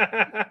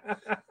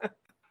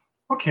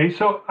 Okay,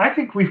 so I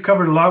think we've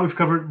covered a lot. We've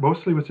covered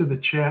mostly what's in the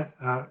chat.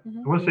 I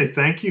want to say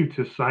thank you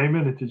to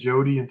Simon and to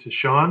Jody and to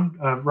Sean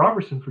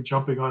Robertson for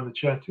jumping on the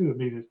chat too. I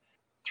mean, it's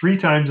 3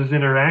 times as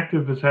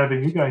interactive as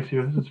having you guys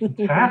here. This is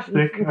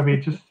fantastic. I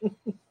mean, just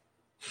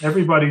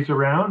everybody's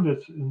around.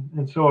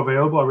 And so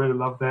available. I really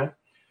love that.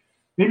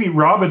 Maybe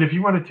Robin, if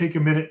you want to take a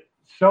minute,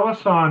 sell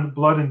us on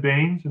Blood and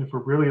Banes, and if we're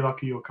really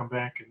lucky, you'll come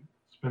back and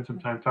spend some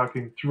time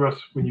talking through us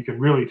when you can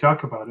really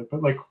talk about it.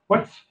 But like,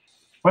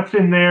 what's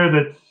in there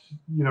that's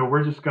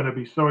we're just going to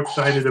be so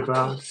excited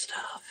about?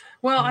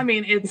 Well, I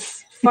mean,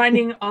 it's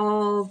finding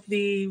all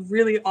the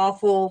really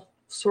awful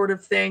sort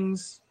of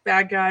things,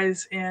 bad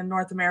guys in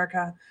North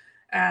America,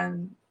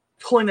 and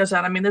pulling those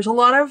out. I mean, there's a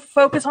lot of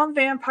focus on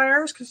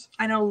vampires because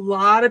I know a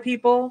lot of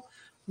people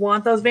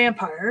want those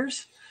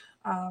vampires,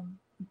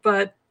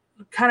 but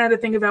kind of had to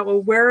think about, well,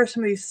 where are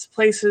some of these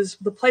places,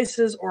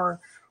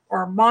 or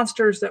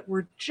monsters that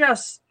were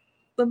just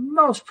the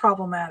most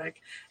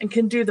problematic and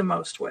can do the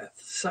most with.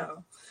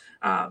 So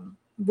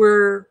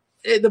the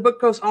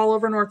book goes all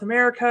over North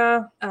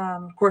America,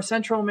 of course,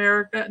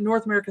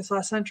 North America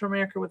 / Central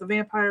America with the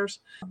vampires.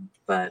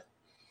 But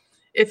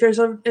if there's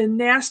a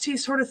nasty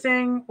sort of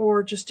thing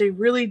or just a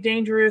really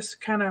dangerous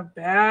kind of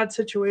bad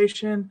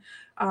situation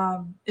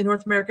in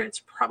North America, it's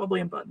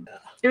probably in Blood.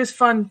 It was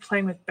fun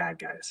playing with bad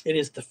guys. It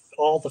is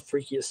all the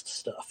freakiest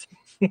stuff.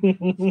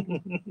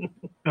 And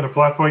a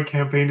plot point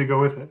campaign to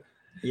go with it.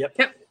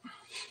 Yep.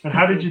 And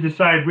how did you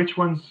decide which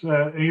ones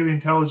alien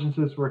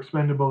intelligences were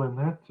expendable in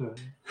that?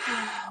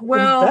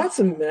 Well,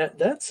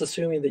 that's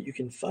assuming that you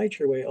can fight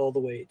your way all the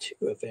way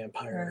to a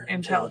vampire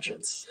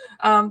intelligence.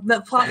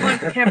 The plot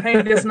point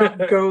campaign does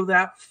not go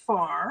that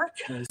far.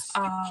 Because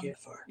you can't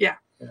far. Yeah.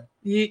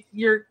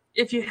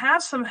 If you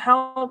have some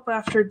help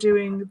after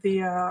doing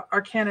the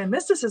Arcana and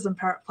Mysticism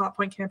plot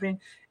point campaign,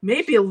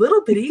 maybe a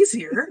little bit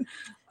easier.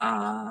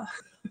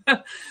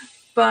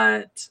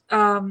 But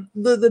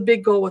the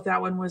big goal with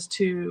that one was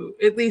to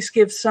at least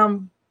give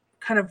some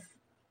kind of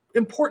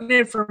important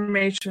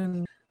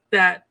information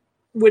that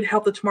would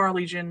help the Tomorrow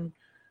Legion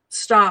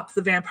stop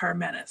the vampire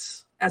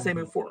menace as they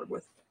move forward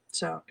with.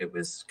 So it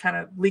was kind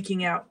of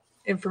leaking out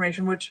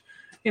information, which,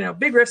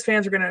 Big Rifts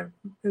fans who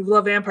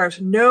love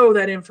vampires know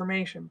that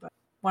information, but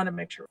want to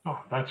make sure. Oh,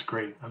 that's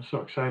great. I'm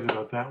so excited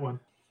about that one.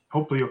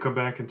 Hopefully you'll come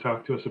back and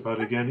talk to us about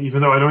it again,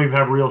 even though I don't even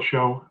have a real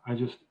show. I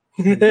just...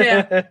 a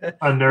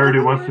nerd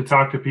who wants to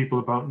talk to people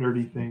about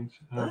nerdy things.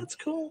 That's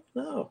cool.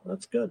 No,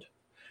 that's good.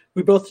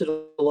 We both did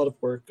a lot of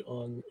work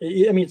on.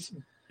 I mean, it's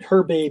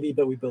her baby,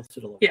 but we both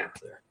did a lot of work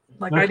there.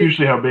 Like that's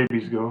usually how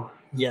babies go.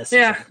 Yes.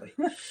 Yeah. Exactly.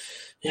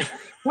 Yeah.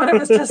 One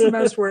of us does the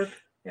most work.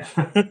 Yeah.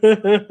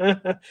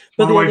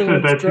 My wife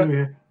said that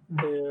too.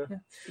 Yeah.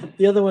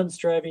 The other one's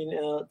driving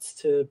out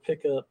to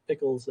pick up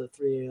pickles at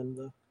 3 a.m.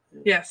 though.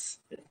 Yeah. Yes.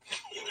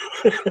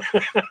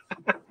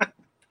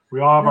 We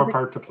all have our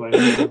part to play.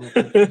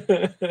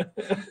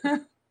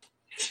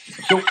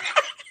 So,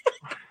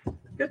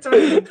 good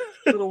time,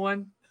 little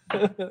one.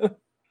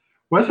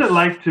 What's it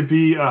like to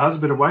be a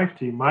husband and wife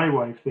team? My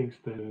wife thinks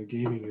that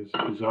gaming is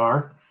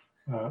bizarre.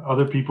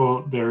 Other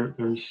people, their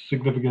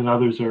significant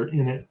others are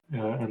in it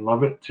and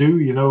love it too,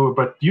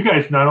 But you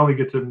guys not only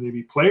get to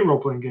maybe play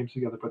role-playing games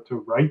together, but to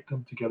write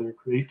them together and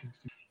create things.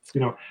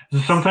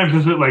 Sometimes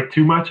is it like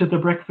too much at the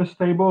breakfast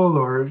table,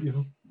 or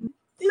No.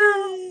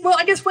 Well,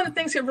 I guess when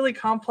things get really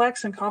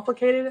complex and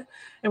complicated,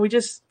 and we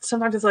just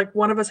sometimes it's like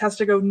one of us has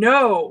to go,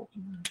 no,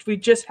 we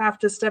just have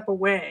to step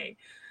away.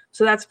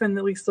 So that's been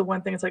at least the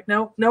one thing. It's like,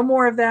 no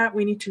more of that.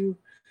 We need to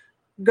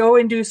go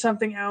and do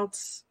something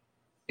else.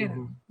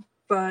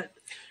 But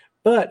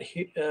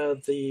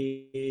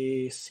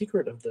the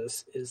secret of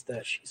this is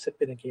that she's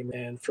been a game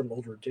man from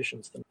older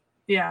editions than.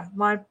 Yeah,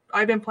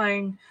 I've been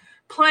playing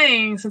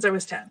since I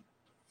was 10.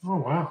 Oh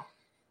wow.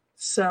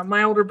 So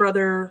my older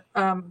brother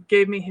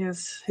gave me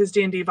his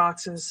D&D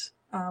boxes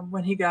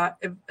when he got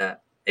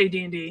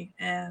AD&D,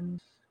 and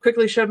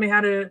quickly showed me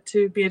how to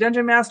be a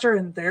dungeon master,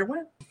 and there it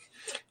went.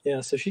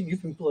 Yeah, so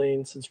you've been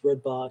playing since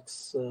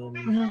Redbox,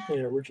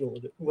 original.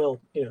 Well,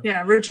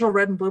 yeah, original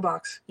red and blue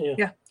box.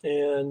 Yeah,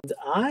 and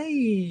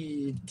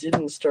I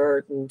didn't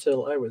start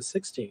until I was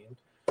 16.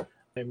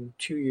 I'm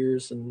 2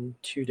 years and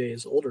 2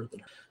 days older than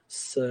her,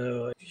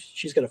 so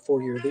she's got a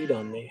 4-year lead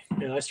on me.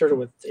 And I started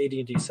with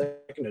AD&D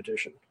Second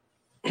Edition.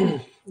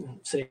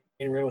 Sitting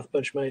around with a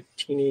bunch of my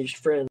teenage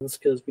friends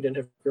because we didn't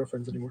have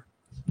girlfriends anymore.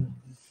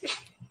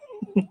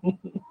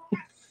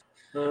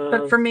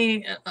 But for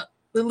me,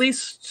 at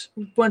least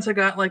once I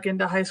got like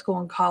into high school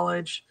and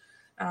college,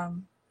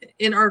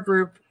 in our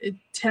group, it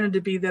tended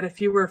to be that if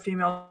you were a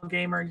female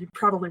gamer, you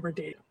probably were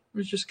dating. It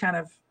was just kind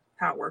of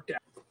how it worked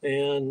out.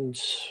 And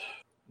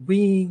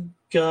we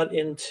got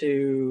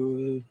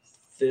into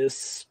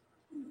this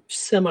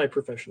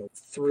semi-professional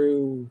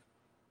through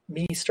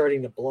me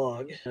starting a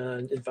blog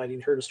and inviting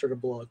her to start a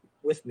blog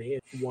with me,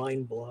 a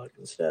wine blog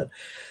instead.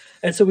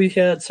 And so we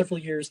had several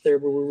years there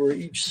where we were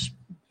each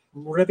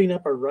revving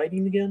up our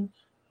writing again.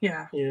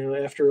 Yeah.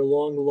 After a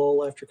long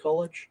lull after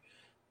college.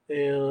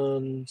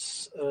 And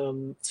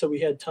so we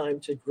had time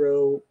to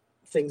grow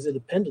things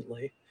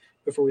independently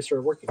before we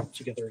started working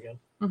together again.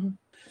 Mm-hmm.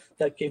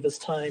 That gave us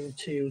time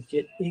to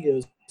get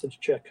egos into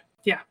check.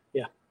 Yeah.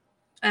 Yeah.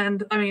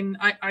 And I mean,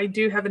 I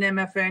do have an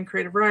MFA in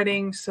creative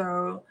writing,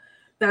 so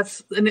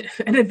that's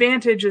an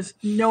advantage is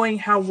knowing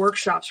how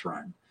workshops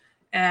run.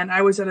 And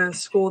I was at a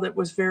school that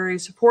was very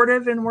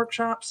supportive in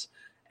workshops,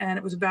 and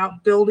it was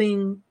about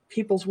building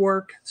people's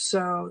work.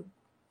 So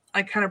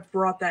I kind of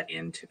brought that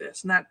into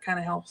this, and that kind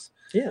of helps.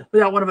 Yeah.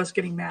 Without one of us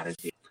getting mad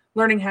at you.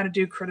 Learning how to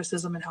do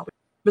criticism and helping.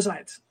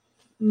 Besides,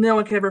 no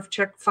one can ever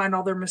find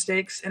all their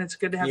mistakes, and it's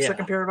good to have a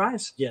second pair of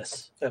eyes.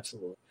 Yes,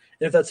 absolutely.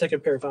 And if that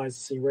second pair of eyes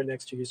is sitting right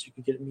next to you, so you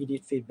can get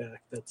immediate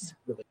feedback, that's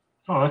really...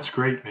 Oh, that's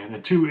great, man.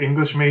 And 2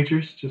 English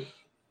majors,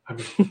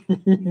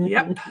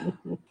 Yep.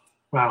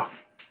 Wow.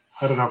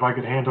 I don't know if I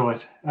could handle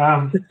it.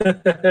 I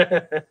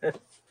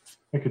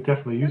could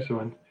definitely use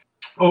one.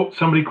 Oh,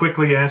 somebody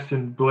quickly asked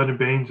in Blood and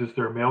Banes, is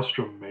there a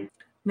Maelstrom mate?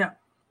 No.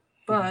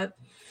 But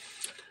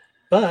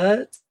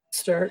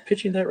start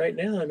pitching that right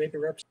now and maybe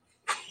reps.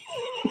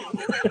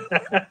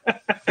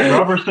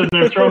 Robert said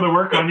they're throwing the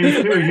work on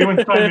you too. You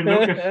and Simon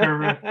Lucas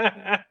are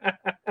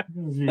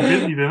you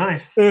busy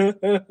tonight.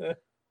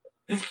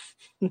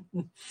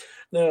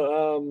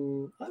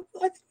 No, I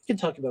think we can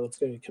talk about what's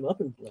going to come up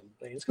in Blood and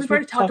Banes. We've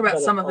already talked about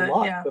some of it,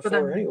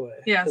 before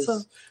anyway. Yeah,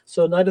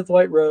 so Knight of the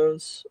White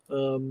Rose,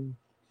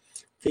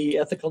 the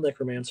Ethical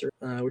Necromancer,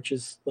 which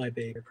is my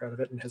baby, I'm proud of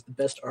it, and has the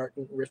best art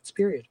in Rifts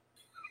period.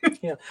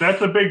 Yeah,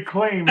 that's a big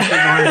claim. Going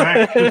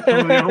back to some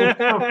of the old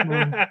stuff,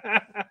 man.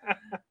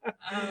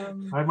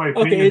 I have my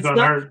opinions on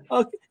art.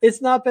 Okay,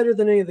 it's not better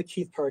than any of the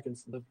Keith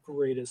Parkinson, the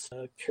greatest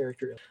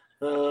character.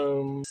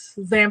 The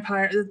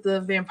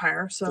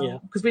vampire. So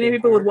because many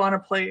people would want to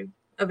play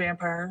a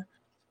vampire.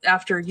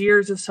 After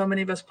years of so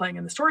many of us playing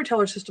in the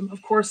storyteller system,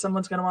 of course,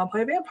 someone's going to want to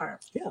play a vampire.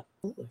 Yeah,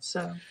 absolutely.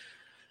 So,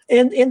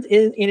 and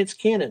it's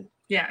canon.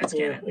 Yeah, it's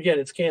canon. Again,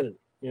 it's canon.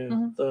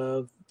 Yeah,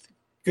 the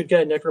good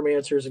guy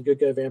necromancers and good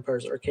guy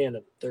vampires are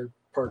canon. They're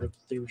part of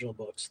the original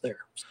books. There,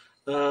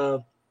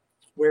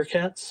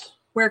 Werecats.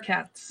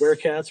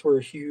 Werecats were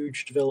a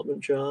huge development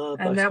job.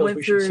 And I suppose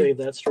we should save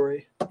that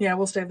story. Yeah,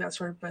 we'll save that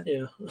story. But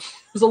yeah, it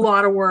was a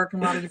lot of work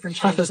and a lot of different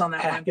changes on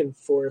that back and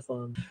forth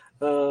on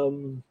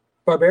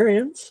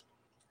barbarians.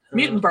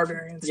 Mutant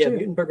barbarians. Yeah, too.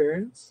 mutant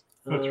barbarians.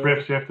 That's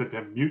riffs. You have to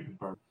have mutant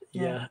barbarians.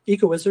 Yeah,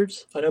 eco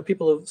wizards. I know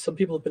some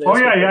people have been. Oh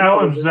yeah,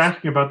 Alan's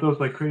asking about those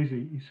like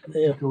crazy.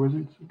 Eco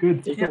wizards,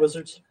 good. Eco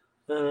wizards.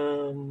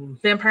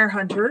 Vampire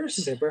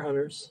hunters.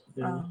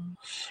 Yeah.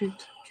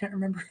 Shoot, can't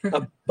remember.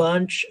 A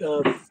bunch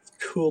of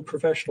cool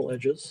professional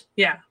edges.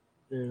 Yeah.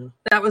 Yeah.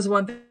 That was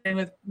one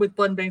thing with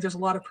Blood and Banes. There's a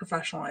lot of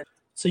professional edges.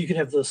 So you can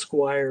have the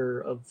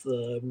squire of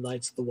the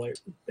Knights of the White,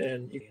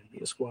 and you can be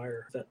a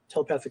squire. That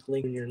telepathic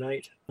link in your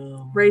knight.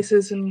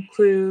 Races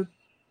include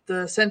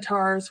the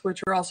centaurs,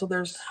 which are also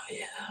there's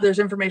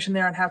information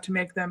there on how to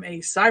make them a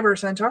cyber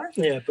centaur.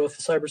 Yeah, both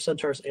the cyber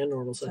centaurs and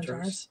normal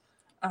centaurs.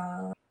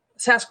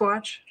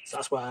 Sasquatch.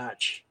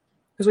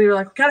 Because we were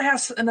like, gotta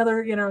have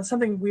another,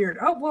 something weird.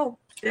 Oh well,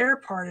 they're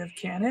part of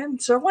canon,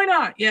 so why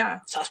not? Yeah.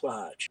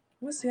 Sasquatch.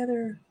 What's the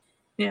other?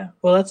 Yeah.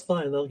 Well, that's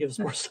fine. They'll give us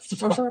more stuff to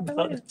talk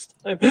about next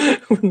time.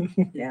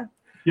 Yeah.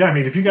 Yeah, I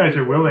mean, if you guys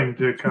are willing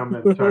to come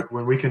and talk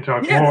when we can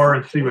talk more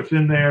and see what's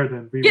in there,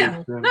 then we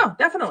would. No,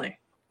 definitely.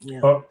 Yeah.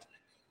 Oh,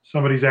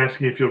 somebody's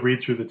asking if you'll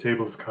read through the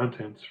table of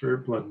contents for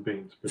Blood and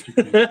Banes, but you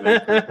can use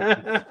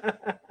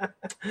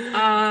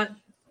that.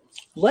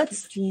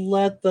 Let's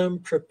let them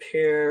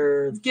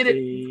prepare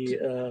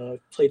the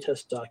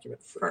playtest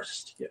document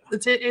first. Yeah,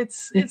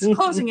 it's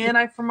closing in,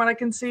 from what I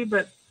can see,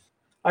 but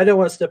I don't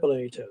want to step on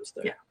any toes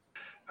there. Yeah.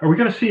 Are we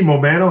going to see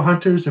Momano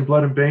hunters in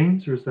Blood and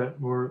Banes, or is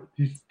that more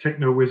these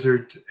techno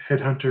wizard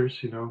headhunters?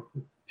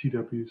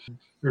 TWs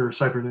or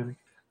cybernetic?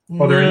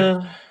 Oh,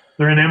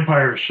 they're in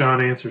Empire. Sean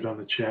answered on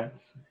the chat.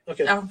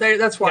 Okay,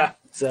 that's why. Yeah,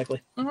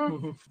 exactly. Mm-hmm.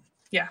 Mm-hmm.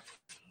 Yeah.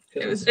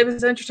 It was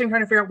interesting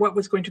trying to figure out what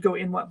was going to go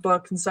in what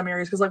books in some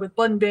areas, because like with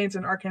Blood and Banes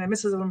and Arcane and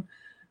Mysticism,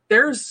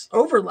 there's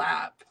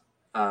overlap,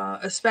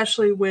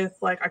 especially with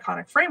like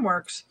iconic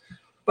frameworks.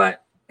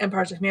 But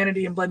Empires of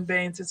Humanity and Blood and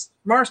Banes, it's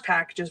Mars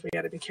packages. We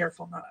got to be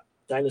careful not.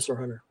 Dinosaur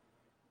Hunter.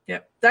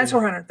 Yep,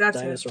 Dinosaur Hunter. That's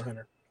Dinosaur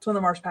Hunter. It's one of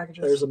the Mars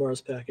packages. There's a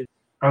Mars package.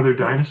 Are there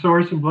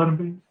dinosaurs in Blood and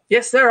Banes?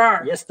 Yes, there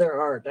are.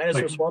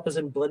 Dinosaur Swamp is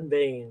in Blood and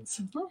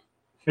Banes. Mm-hmm.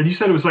 And you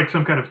said it was like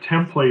some kind of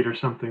template or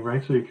something,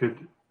 right? So you could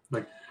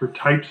like for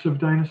types of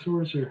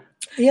dinosaurs, or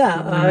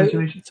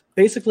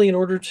basically in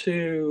order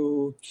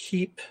to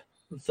keep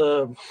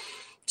the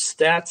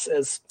stats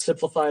as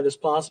simplified as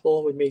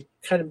possible. We made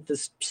kind of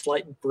this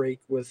slight break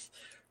with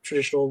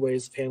traditional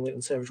ways of handling it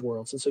in Savage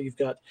Worlds. And so you've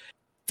got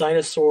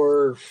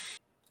dinosaur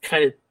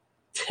kind of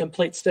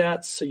template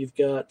stats. So you've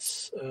got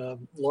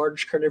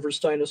large carnivorous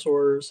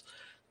dinosaurs.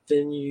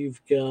 Then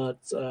you've got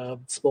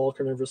small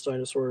carnivorous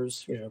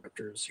dinosaurs,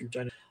 raptors, your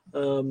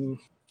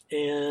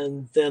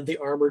and then the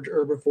armored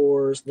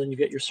herbivores. And then you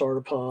get your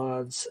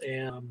sauropods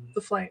and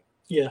The flight.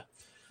 Yeah.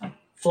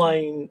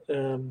 Flying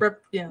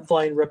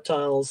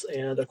reptiles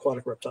and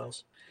aquatic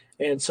reptiles.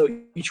 And so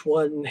each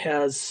one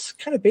has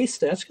kind of base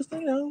stats because,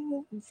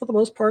 for the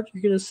most part,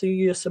 you're going to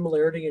see a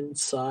similarity in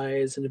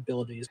size and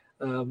abilities.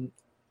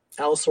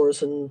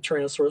 Allosaurus and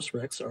Tyrannosaurus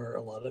Rex are in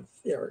a lot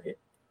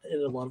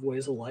of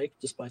ways alike,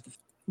 despite the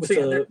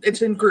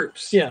it's in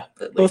groups. Yeah,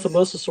 both the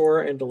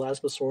Mosasaur and the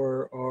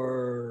Elasmosaur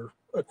are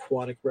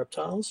aquatic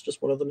reptiles.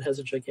 Just one of them has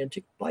a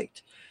gigantic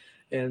bite.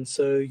 And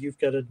so you've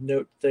got a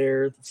note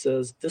there that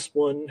says this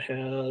one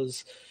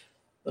has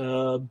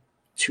 2-8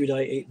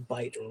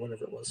 bite or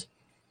whatever it was.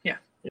 Yeah.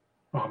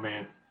 Oh,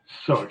 man.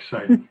 So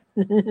exciting.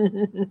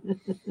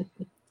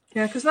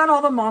 Yeah, because not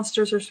all the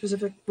monsters are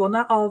specific. Well,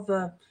 not all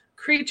the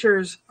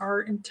creatures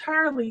are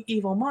entirely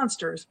evil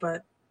monsters,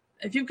 but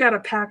if you've got a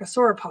pack of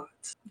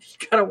sauropods,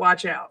 you got to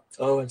watch out.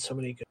 Oh, and so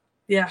many ghosts.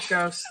 Yeah,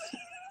 ghosts.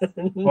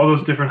 All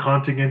those different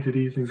haunting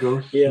entities and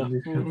ghosts. Yeah. And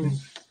these kind of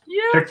things.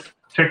 Yeah.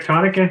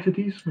 Tectonic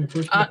entities?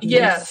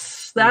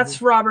 Yes,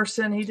 that's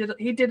Robertson.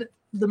 He did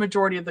the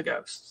majority of the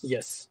ghosts.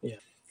 Yes, yeah.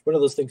 One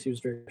of those things he was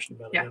very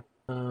passionate about. Yeah.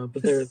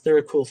 But they're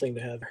a cool thing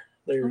to have.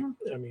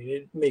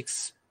 It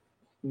makes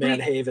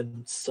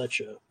Madhaven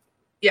such a...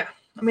 Yeah.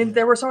 I mean,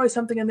 there was always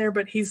something in there,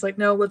 but he's like,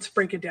 no, let's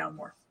break it down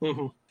more.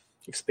 Mm-hmm.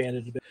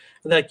 Expanded a bit.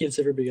 And that gives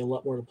everybody a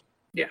lot more to play.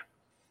 Yeah.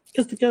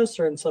 Because the ghosts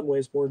are in some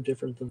ways more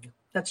different than...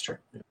 That's true.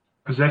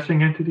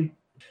 Possessing entity?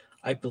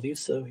 I believe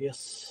so,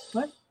 yes.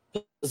 What?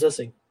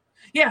 Possessing.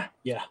 Yeah.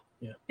 Yeah.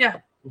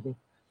 Mm-hmm. I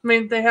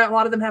mean, a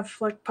lot of them have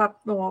the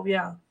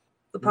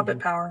puppet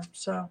power.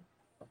 So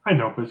I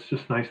know, but it's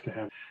just nice to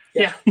have.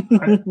 Yeah.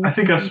 I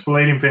think us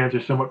Palladium fans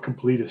are somewhat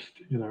completist,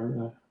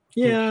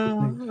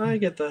 I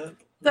get that.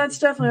 That's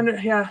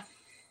definitely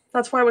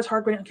That's why it was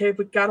hard going. Okay,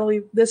 we gotta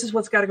leave. This is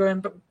what's got to go in,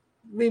 but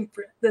Blood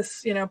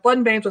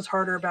and Banes was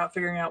harder about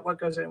figuring out what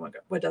goes in,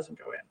 what doesn't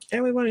go in.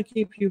 And we want to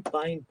keep you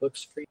buying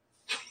books for you.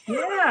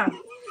 Yeah.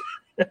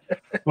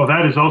 Well,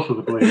 that is also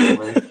the Palladium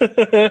way.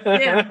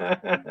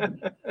 Yeah.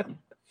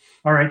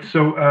 All right,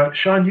 so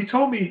Sean, you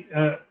told me,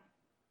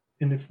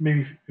 and if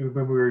maybe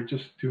when we were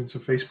just doing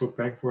some Facebook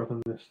back and forth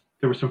on this,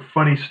 there were some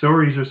funny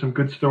stories or some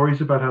good stories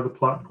about how the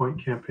Plot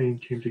Point campaign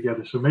came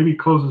together. So maybe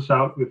close us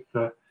out with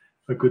a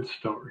good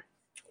story.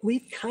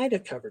 We've kind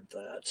of covered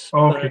that.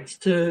 Okay.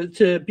 But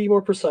to be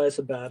more precise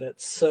about it,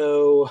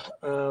 so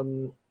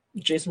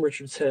Jason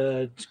Richards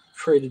had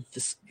written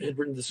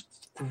this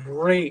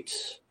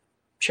great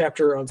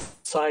chapter on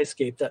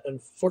Skyscape that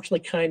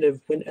unfortunately kind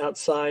of went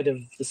outside of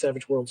the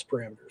Savage Worlds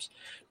parameters,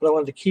 but I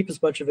wanted to keep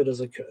as much of it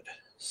as I could.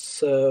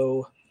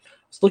 So I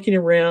was looking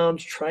around,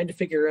 trying to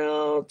figure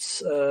out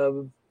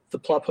the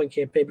plot point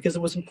campaign, because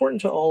it was important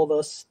to all of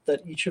us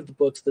that each of the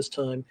books this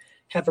time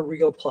have a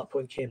real plot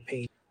point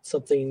campaign,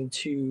 something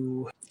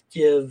to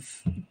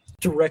give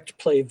direct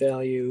play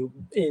value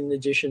in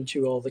addition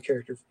to all the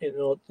character,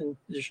 in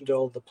addition to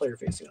all the player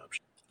facing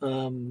options.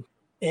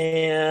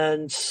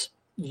 And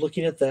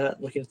looking at the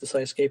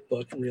Skyscape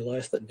book, and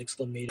realized that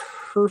Nixla made a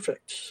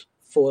perfect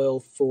foil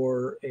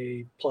for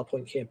a plot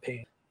point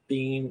campaign,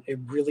 being a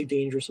really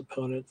dangerous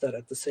opponent that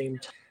at the same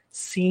time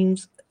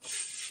seems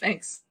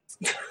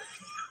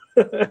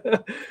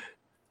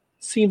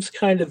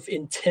kind of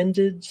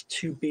intended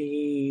to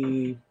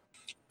be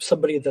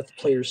somebody that the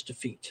players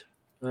defeat,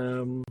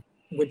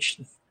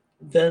 which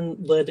then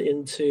led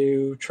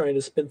into trying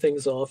to spin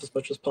things off as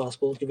much as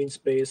possible, giving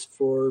space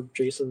for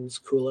Jason's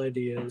cool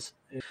ideas,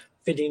 and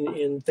fitting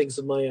in things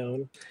of my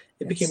own.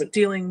 It became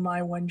stealing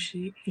my one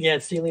sheet. Yeah,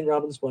 stealing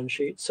Robin's one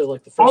sheet. So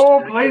like the first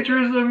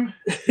plagiarism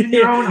in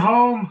your own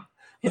home.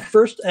 The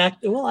first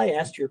act. Well, I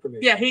asked your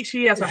permission. Yeah,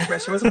 she asked my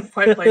permission. It wasn't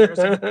quite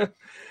plagiarism.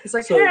 It's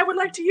like, hey, I would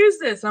like to use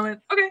this. And I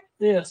went, okay.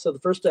 Yeah. So the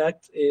first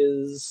act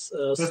is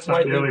that's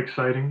slightly not really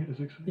exciting. Is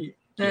it exciting?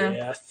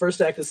 Yeah. First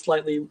act is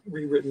slightly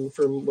rewritten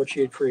from what she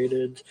had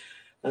created.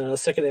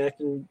 Second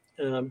act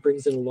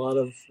brings in a lot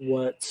of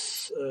what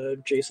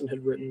Jason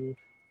had written.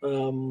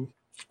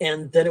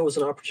 And then it was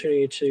an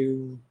opportunity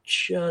to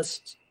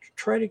just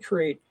try to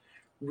create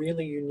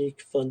really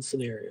unique, fun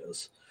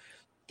scenarios.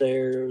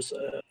 There's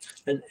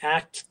an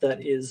act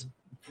that is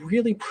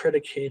really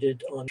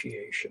predicated on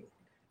negotiation.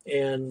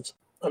 And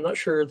I'm not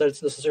sure that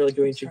it's necessarily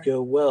going to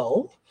go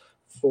well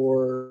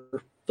for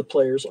the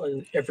players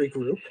on every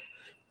group,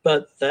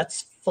 but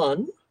that's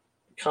fun.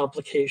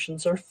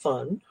 Complications are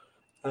fun.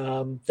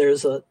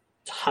 There's a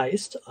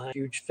heist. I'm a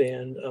huge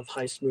fan of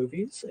heist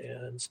movies,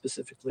 and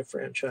specifically the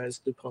franchise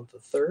Lupin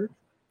III.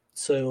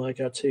 So I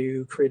got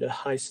to create a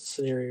heist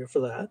scenario for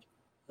that,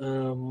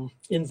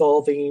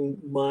 involving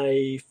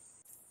my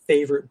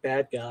favorite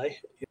bad guy,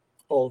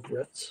 all of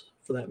Rifts,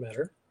 for that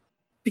matter.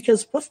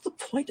 Because what's the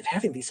point of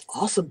having these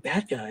awesome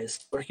bad guys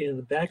working in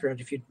the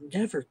background if you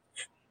never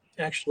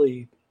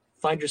actually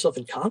find yourself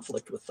in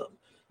conflict with them?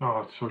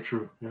 Oh, it's so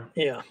true.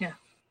 Yeah. Yeah.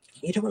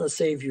 You don't want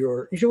to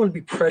you don't want to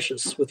be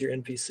precious with your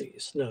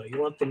NPCs. No,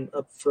 you want them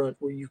up front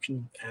where you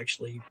can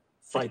actually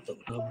fight them.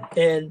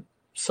 And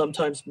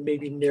sometimes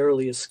maybe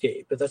narrowly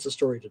escape, but that's a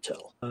story to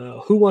tell.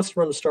 Who wants to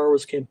run a Star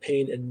Wars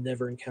campaign and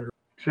never encounter?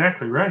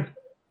 Exactly right.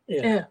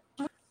 Yeah.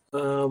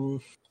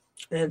 And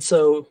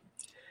so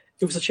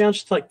it was a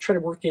challenge to try to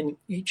work in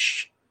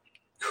each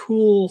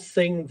cool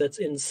thing that's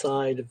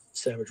inside of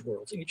Savage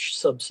Worlds, each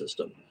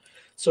subsystem.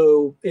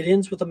 So it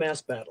ends with a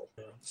mass battle.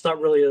 It's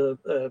not really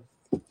a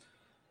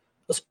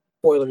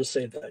spoiler to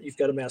say that you've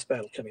got a mass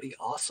battle coming. It'd be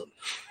awesome,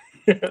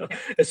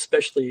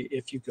 especially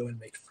if you go and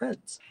make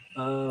friends.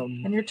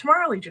 And your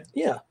Tomorrow Legion.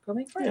 Yeah, go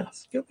make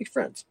friends. Yeah, go make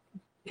friends.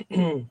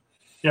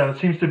 Yeah, it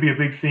seems to be a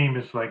big theme.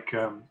 Is like,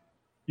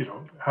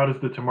 how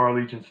does the Tomorrow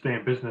Legion stay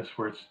in business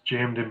where it's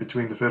jammed in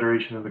between the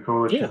Federation and the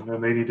Coalition,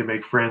 and they need to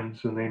make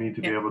friends and they need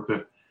to be able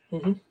to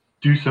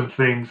do some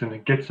things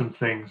and get some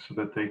things so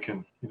that they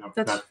can, not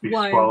be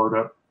swallowed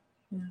up.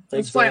 Yeah.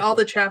 That's why all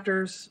the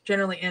chapters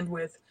generally end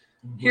with,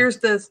 here's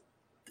the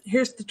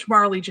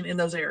Tomorrow Legion in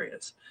those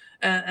areas,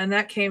 and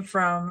that came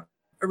from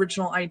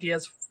original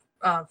ideas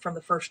from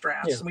the first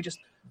draft. Yeah. So we just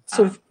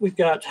we've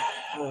got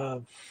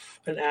an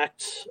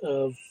act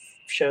of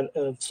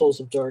Souls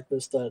of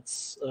Darkness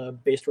that's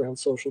based around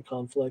social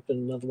conflict,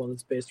 and another one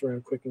that's based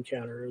around quick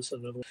encounters,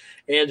 and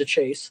a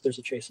chase. There's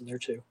a chase in there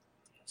too.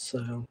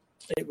 So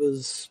it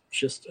was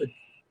just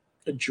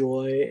a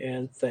joy,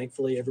 and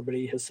thankfully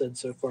everybody has said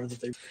so far that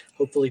they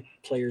hopefully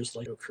players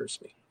don't curse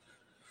me.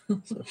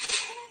 So.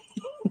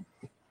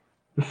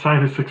 The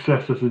sign of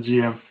success as a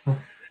GM.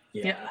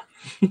 Yeah.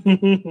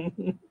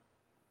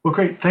 Well,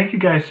 great. Thank you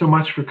guys so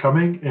much for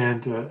coming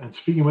and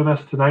speaking with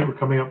us tonight. We're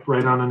coming up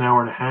right on an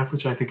hour and a half,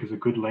 which I think is a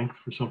good length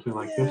for something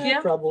like this.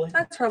 Yeah, probably.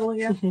 That's probably,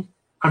 yeah.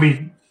 I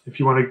mean, if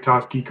you want to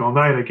talk geek all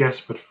night, I guess,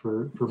 but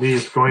for me,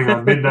 it's going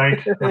on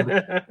midnight.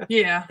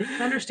 Yeah,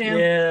 I understand.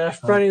 Yeah,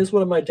 Friday is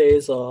one of my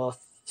days off.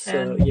 So,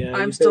 And yeah,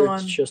 I'm you still better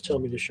on just tell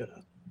me to shut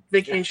up.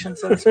 Vacation,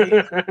 so to speak.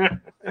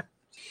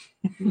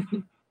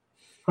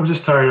 I'm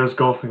just tired. I was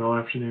golfing all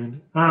afternoon.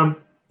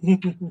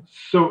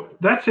 So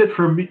that's it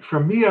for me.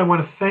 From me, I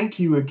want to thank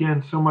you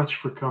again so much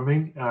for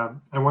coming.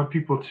 I want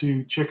people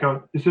to check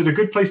out. Is it a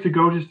good place to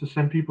go just to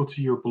send people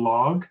to your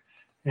blog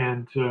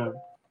and to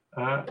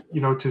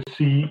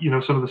see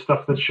some of the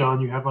stuff that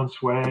Sean you have on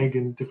Swag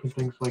and different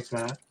things like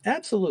that?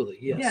 Absolutely,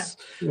 yes.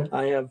 Yeah.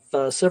 I have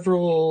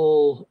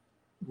several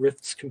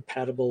Rifts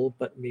compatible,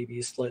 but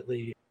maybe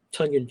slightly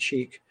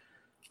tongue-in-cheek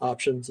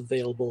options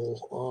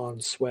available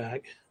on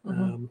Swag.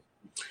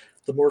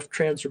 The Morph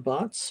Transer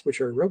bots,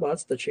 which are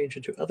robots that change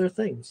into other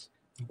things.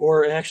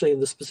 Or actually, in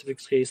this specific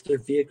case, they're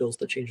vehicles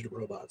that change into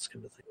robots,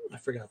 kind of thing. I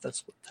forgot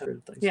that's what type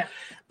of things. Yeah.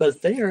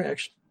 But they are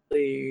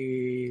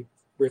actually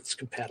Rifts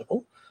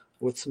compatible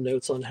with some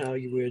notes on how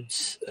you would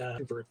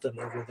convert them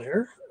over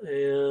there.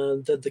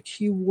 And then the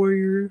Key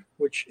Warrior,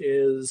 which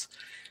is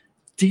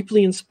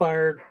deeply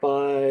inspired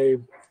by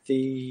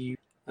the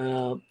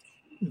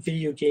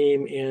video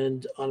game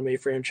and anime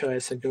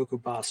franchise Sengoku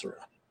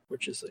Basara,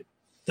 which is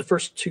the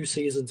first 2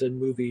 seasons and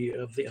movie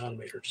of the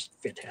anime are just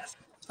fantastic.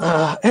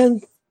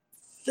 And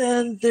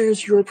then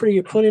there's your Pretty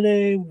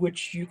Opponent,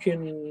 which you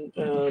can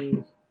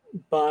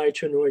buy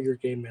to annoy your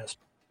game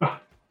master.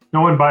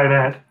 No one buy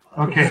that.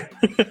 Okay.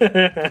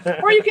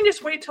 Or you can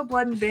just wait till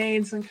Blood and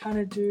Veins and kind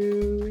of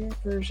do a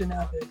version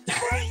of it.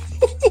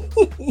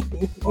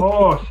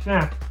 Oh,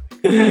 snap.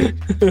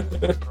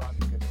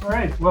 All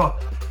right. Well,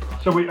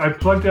 so I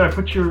plugged it. I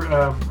put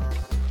your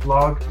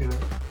blog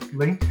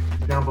link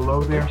down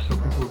below there so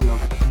people will be able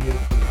to see it.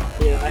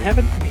 Yeah, we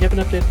haven't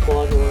updated the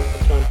blog in a long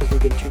time because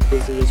we've been too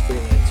busy as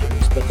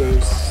freelancers, but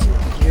there's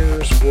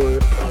years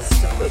worth of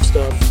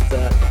stuff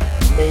that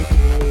maybe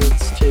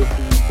needs to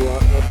be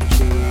brought up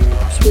to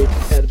Swag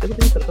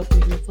compatibility, but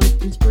hopefully you'll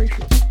find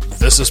inspiration.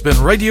 This has been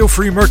Radio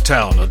Free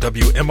Merctown, a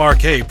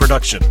WMRK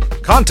production.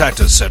 Contact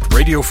us at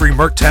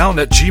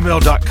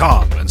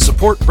radiofreemerctown@gmail.com and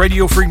support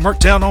Radio Free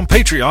Merctown on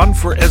Patreon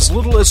for as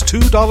little as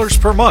 $2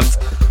 per month.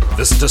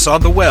 Visit us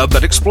on the web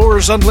at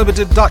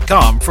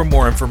explorerzunlimited.com for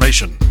more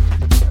information.